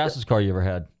 What's the fastest car you ever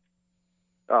had?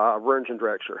 Rear engine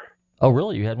dragster. Oh,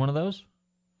 really? You had one of those?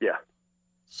 Yeah.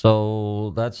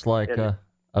 So that's like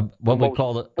what we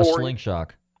call a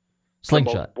slingshot.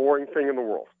 Slingshot. The most boring thing in the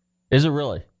world. Is it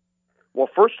really? Well,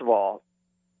 first of all,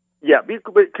 yeah,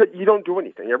 because you don't do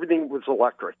anything. Everything was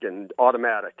electric and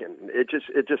automatic, and it just.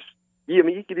 I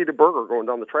mean, you could eat a burger going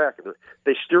down the track.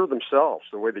 They steer themselves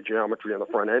the way the geometry on the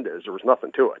front end is. There was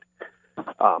nothing to it.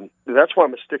 That's why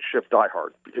I'm a stick shift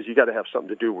diehard, because you got to have something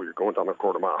to do when you're going down a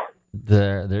 1/4 mile.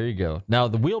 There you go. Now,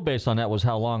 the wheelbase on that was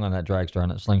how long on that dragster, on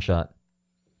that slingshot?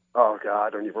 Oh, God, I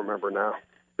don't even remember now.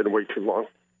 Been way too long.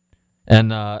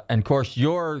 And of course,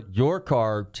 your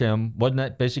car, Tim, wasn't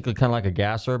that basically kind of like a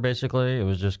gasser, basically? It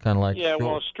was just kind of like... Yeah,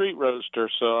 well, a street roadster,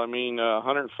 so,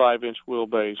 105-inch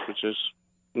wheelbase, which is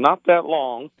not that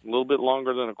long, a little bit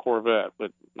longer than a Corvette,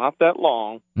 but not that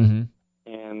long. Mm-hmm.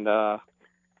 And,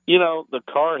 the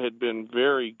car had been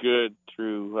very good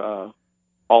through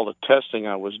all the testing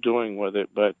I was doing with it.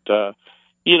 But,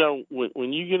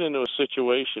 when you get into a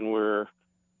situation where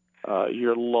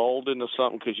you're lulled into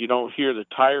something because you don't hear the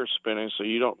tires spinning, so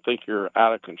you don't think you're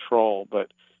out of control.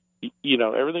 But,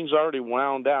 everything's already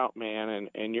wound out, man,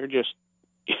 and you're just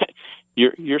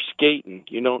you're skating.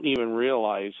 You don't even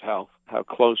realize how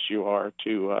close you are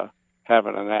to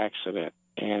having an accident.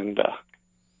 And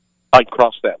I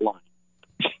crossed that line.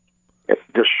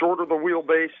 The shorter the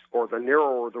wheelbase or the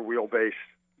narrower the wheelbase,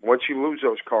 once you lose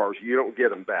those cars, you don't get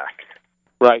them back.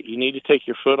 Right. You need to take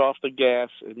your foot off the gas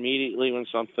immediately when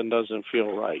something doesn't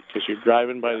feel right, because you're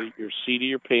driving by your seat of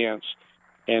your pants,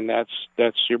 and that's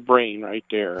your brain right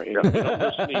there. And if you don't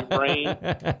listen to your brain,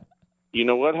 you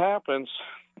know what happens.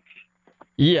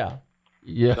 Yeah.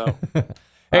 So,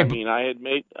 I had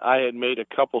made a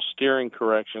couple steering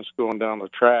corrections going down the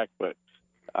track, but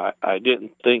I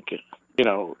didn't think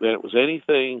that it was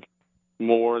anything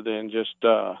more than just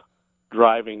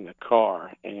driving the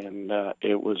car, and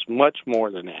it was much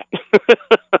more than that.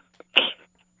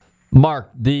 Mark,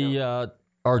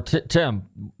 Tim,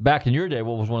 back in your day,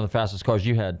 what was one of the fastest cars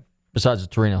you had besides the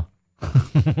Torino?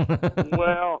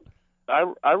 Well,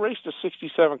 I raced a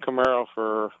 67 Camaro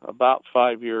for about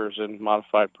 5 years in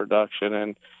modified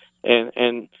production,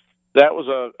 and that was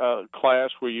a class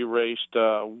where you raced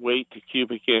weight to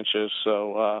cubic inches,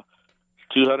 so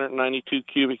 292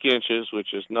 cubic inches,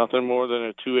 which is nothing more than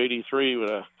a 283 with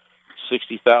a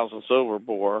 60 thousandths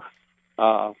overbore.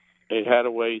 It had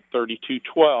to weigh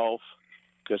 3212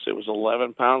 because it was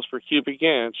 11 pounds per cubic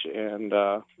inch, and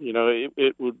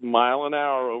it would mile an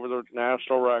hour over the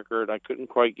national record. I couldn't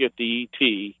quite get the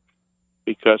ET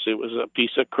because it was a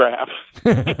piece of crap.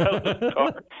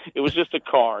 It was just a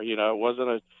car, it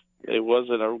wasn't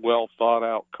a well thought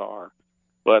out car.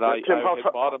 But I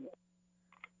had bought a.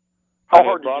 How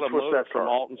hard bought did a you twist motor that car? from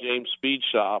Alton James Speed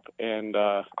Shop and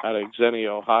out of Xenia,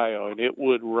 Ohio, and it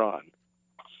would run.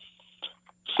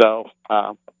 So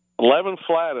 11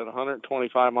 flat at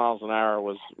 125 miles an hour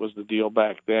was the deal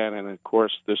back then, and of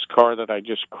course this car that I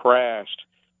just crashed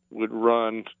would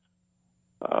run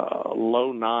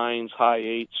low 9s, high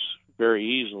 8s very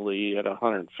easily at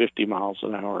 150 miles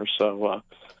an hour. So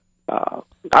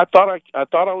I thought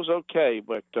I was okay,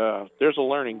 but there's a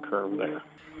learning curve there.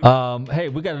 Hey,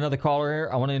 we got another caller here.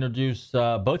 I want to introduce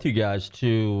both you guys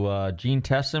to Gene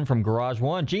Tesson from Garage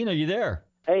One. Gene, are you there?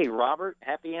 Hey, Robert,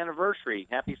 happy anniversary.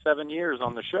 Happy 7 years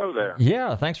on the show there.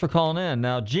 Yeah, thanks for calling in.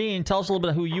 Now, Gene, tell us a little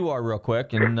bit of who you are real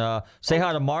quick, and say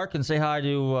hi to Mark and say hi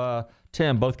to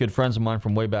Tim, both good friends of mine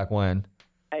from way back when.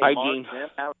 Hey, hi, Mark, Gene.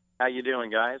 Tim, how you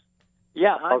doing, guys?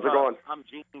 Yeah, how's it going? I'm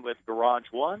Gene with Garage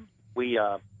One. We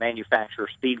manufacture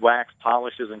speed wax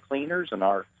polishes and cleaners, and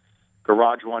our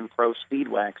Garage One Pro Speed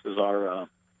Wax is our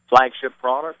flagship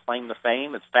product. Claim the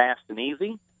fame. It's fast and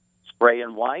easy. Spray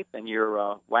and wipe, and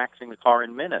you're waxing the car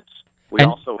in minutes. We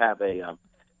also have a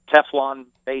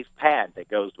Teflon-based pad that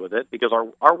goes with it because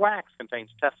our wax contains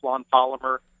Teflon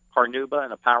polymer, carnauba,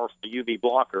 and a powerful UV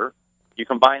blocker. You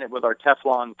combine it with our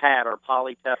Teflon pad, our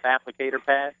Polytef applicator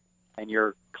pad, and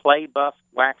you're clay buff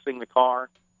waxing the car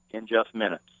in just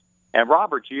minutes. And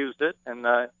Robert's used it, and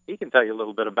he can tell you a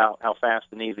little bit about how fast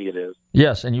and easy it is.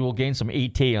 Yes, and you will gain some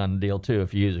ET on the deal, too,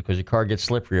 if you use it, because your car gets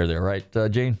slipperier there, right,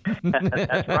 Gene?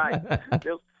 That's right.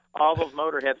 All those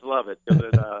motorheads love it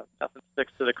because nothing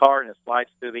sticks to the car, and it slides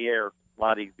through the air a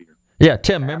lot easier. Yeah,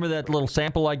 Tim, remember that little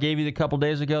sample I gave you a couple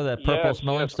days ago, that purple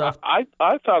smelling stuff? I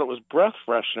thought it was breath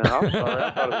freshener. I'm sorry.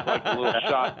 I thought it was like a little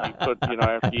shot you put,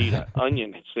 after you eat an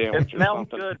onion sandwich or something. It smells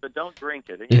good, but don't drink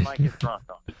it. You might get drunk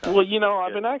on it. Well,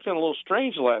 I've been acting a little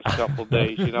strange the last couple of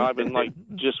days. I've been,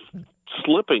 just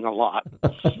slipping a lot.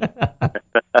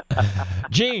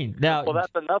 Gene, now... Well,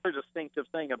 that's another distinctive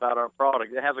thing about our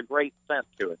product. It has a great scent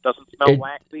to it. It doesn't smell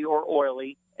waxy or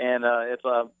oily, and it's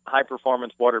a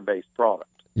high-performance water-based product.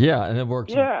 Yeah, and it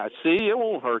works. Yeah, see, it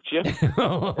won't hurt you.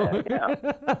 Yeah.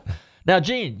 Now,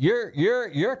 Gene,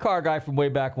 you're a car guy from way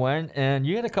back when, and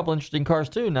you had a couple interesting cars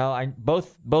too. Now,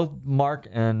 both Mark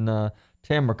and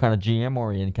Tim are kind of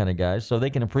GM-oriented kind of guys, so they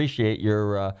can appreciate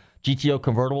your GTO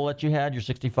convertible that you had, your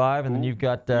 65, and then you've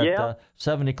got that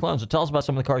 70 clone. So tell us about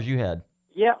some of the cars you had.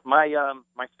 Yeah, my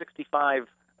 65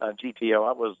 GTO,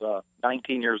 I was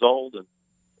 19 years old, and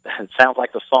it sounds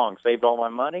like the song, saved all my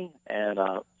money, and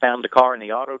found the car in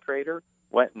the Auto Trader,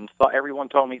 went and saw, everyone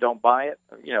told me don't buy it,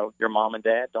 your mom and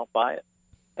dad, don't buy it.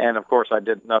 And, of course, I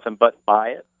did nothing but buy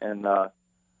it and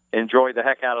enjoyed the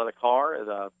heck out of the car.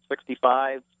 The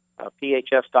 65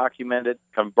 PHS documented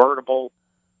convertible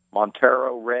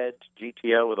Montero red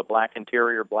GTO with a black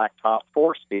interior, black top,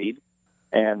 4-speed.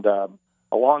 And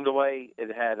along the way,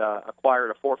 it had acquired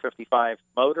a 455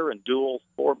 motor and dual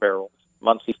 4-barrels,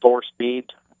 Muncie 4-speed,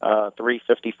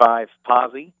 355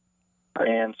 Posi.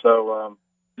 And so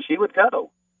she would go.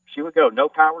 No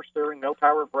power steering, no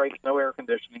power brakes, no air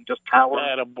conditioning, just power.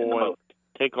 Attaboy.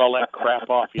 Take all that crap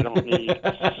off you don't need.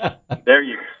 There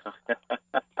you go.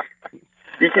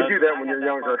 You can do that when you're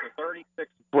younger.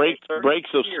 Brakes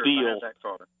of steel.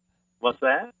 What's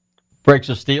that? Brakes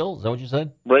of steel? Is that what you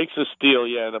said? Brakes of steel,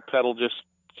 yeah. The pedal just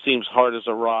seems hard as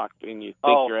a rock, and you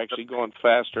think you're actually going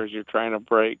faster as you're trying to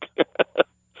brake.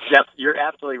 Yes, you're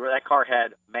absolutely right. That car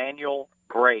had manual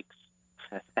brakes.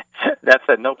 That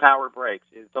said, no power brakes.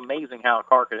 It's amazing how a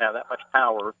car could have that much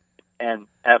power and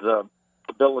have the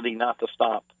ability not to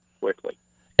stop quickly.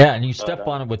 Yeah, and you step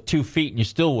on it with 2 feet, and you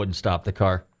still wouldn't stop the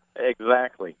car.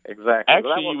 Exactly.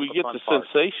 Actually, you would get the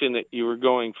sensation that you were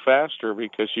going faster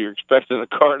because you're expecting the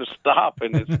car to stop,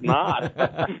 and it's not.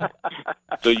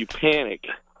 So you panic.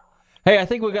 Hey, I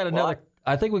think we got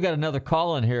another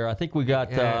call in here. I think we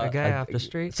got a guy off the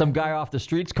street. Some guy off the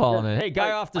street's calling in. Hey,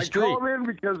 guy off the street. I called in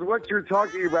because what you're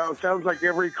talking about sounds like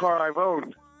every car I've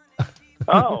owned.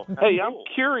 Oh, hey, I'm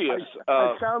curious.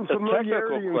 I found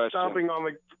familiarity in stopping on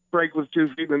the brake with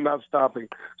 2 feet and not stopping.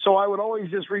 So I would always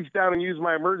just reach down and use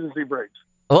my emergency brakes.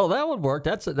 Oh, that would work.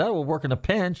 That would work in a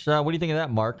pinch. What do you think of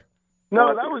that, Mark?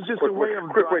 No, that was just a way of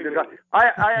quick way to drive.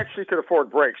 I actually could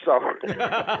afford brakes, so.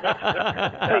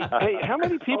 Hey, how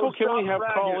many people can we have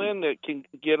call in that can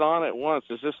get on at once?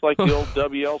 Is this like the old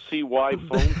WLCY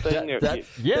phone thing?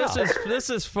 Yeah. This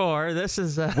is 4. This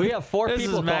is we have 4 this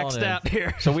people is maxed calling out in.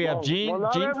 here. So we have Gene. Well,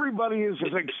 not everybody is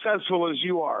as successful as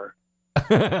you are. Is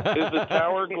the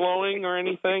tower glowing or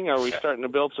anything? Are we starting to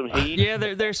build some heat? Yeah,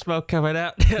 there's smoke coming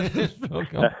out.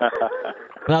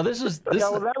 Now this is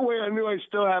that way I knew I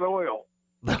still had oil.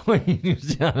 That way you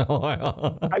still had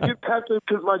oil. I just had to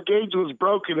because my gauge was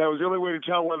broken. That was the only way to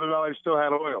tell whether or not I still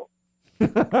had oil.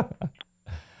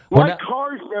 My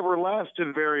cars never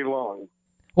lasted very long.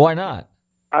 Why not?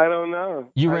 I don't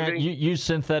know. You use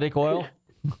synthetic oil?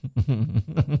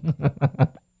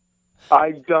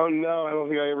 I don't know. I don't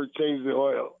think I ever changed the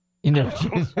oil. You never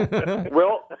changed.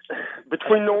 Well,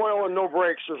 between no oil and no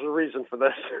brakes, there's a reason for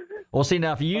this. Well, see,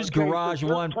 now if you use Garage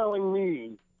One, telling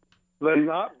me. than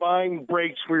not buying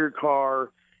brakes for your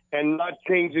car and not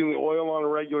changing the oil on a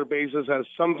regular basis has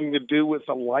something to do with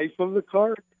the life of the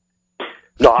car?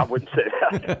 No, I wouldn't say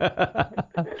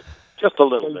that. Just a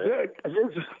little bit.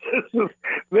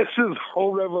 This is a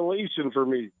whole revelation for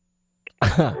me.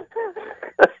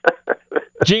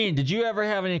 Gene, did you ever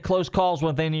have any close calls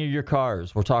with any of your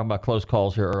cars? We're talking about close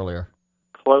calls here earlier.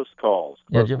 Close calls.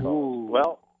 Yeah,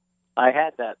 Well, I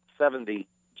had that 70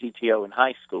 GTO in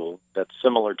high school that's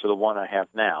similar to the one I have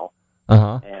now.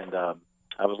 Uh-huh. And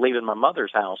I was leaving my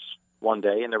mother's house one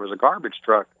day, and there was a garbage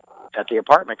truck at the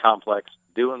apartment complex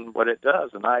doing what it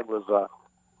does. And I was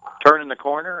turning the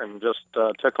corner and just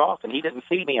took off, and he didn't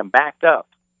see me and backed up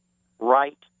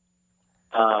right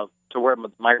to where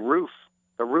my roof,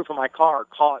 the roof of my car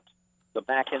caught the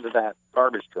back end of that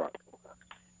garbage truck.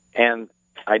 And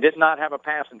I did not have a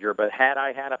passenger, but had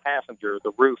I had a passenger,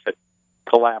 the roof had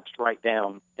collapsed right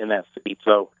down in that seat.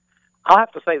 So I'll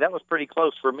have to say that was pretty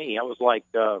close for me. I was like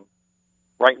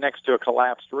right next to a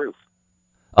collapsed roof.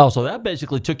 Oh, so that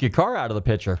basically took your car out of the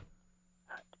picture.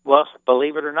 Well,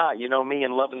 believe it or not, you know me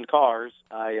and loving cars.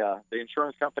 The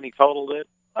insurance company totaled it.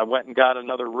 I went and got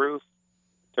another roof,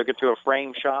 took it to a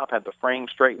frame shop, had the frame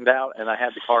straightened out, and I had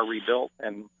the car rebuilt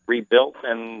and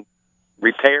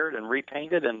repaired and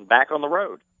repainted and back on the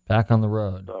road. Back on the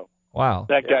road. So, wow.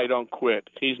 That guy don't quit.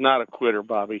 He's not a quitter,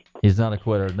 Bobby. He's not a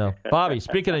quitter, no. Bobby,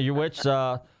 speaking of which,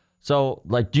 so,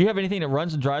 do you have anything that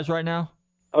runs and drives right now?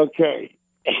 Okay.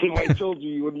 If I told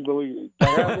you wouldn't believe it. I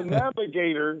have a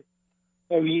Navigator,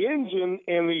 and the engine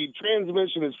and the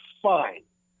transmission is fine.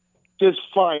 Just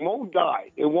fine. Won't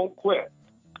die. It won't quit.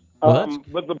 Well,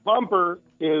 but the bumper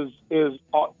is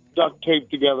duct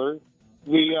taped together.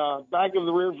 The back of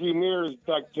the rearview mirror is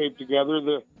duct taped together.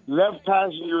 The left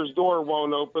passenger's door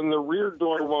won't open. The rear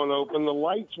door won't open. The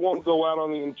lights won't go out on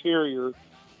the interior.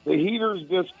 The heater's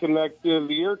disconnected.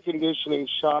 The air conditioning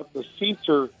shot. The seats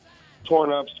are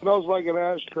torn up. Smells like an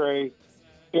ashtray.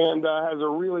 And has a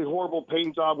really horrible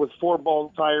paint job with 4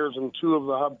 bald tires and 2 of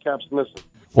the hubcaps missing.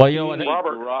 Well, you know what?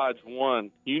 Garage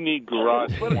one. You need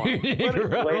garage one. What you need is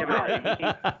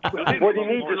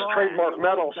trademark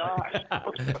metals.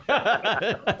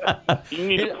 You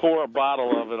need to pour a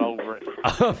bottle of it over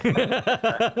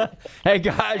it. Hey,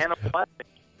 guys.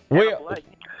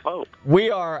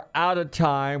 We are out of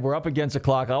time. We're up against the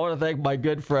clock. I want to thank my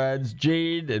good friends,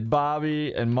 Gene and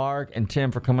Bobby and Mark and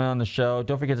Tim, for coming on the show.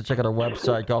 Don't forget to check out our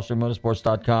website,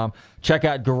 GulfstreamMotorsports.com. Check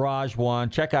out Garage One.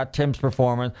 Check out Tim's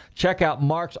Performance. Check out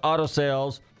Mark's Auto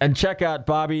Sales. And check out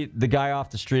Bobby, the guy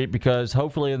off the street, because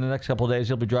hopefully in the next couple of days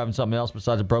he'll be driving something else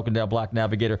besides a broken down black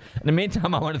Navigator. In the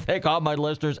meantime, I want to thank all my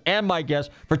listeners and my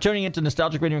guests for tuning into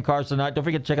Nostalgic Radio and Cars tonight. Don't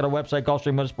forget to check out our website,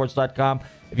 GulfstreamMotorsports.com.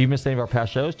 If you missed any of our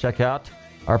past shows, check out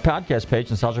our podcast page,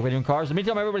 Nostalgic Radio and Cars. In the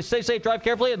meantime, everybody stay safe, drive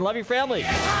carefully, and love your family.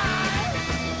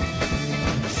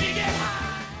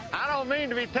 I don't mean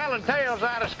to be telling tales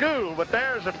out of school, but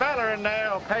there's a fella in there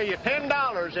who'll pay you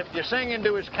 $10 if you sing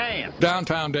into his can.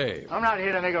 Downtown Dave. I'm not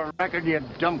here to make a record, you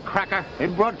dumb cracker.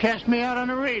 It broadcast me out on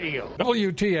the radio.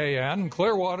 WTAN,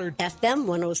 Clearwater. FM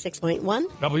 106.1.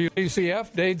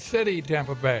 WACF, Dade City,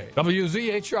 Tampa Bay.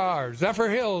 WZHR, Zephyr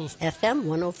Hills. FM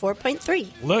 104.3.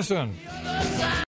 Listen.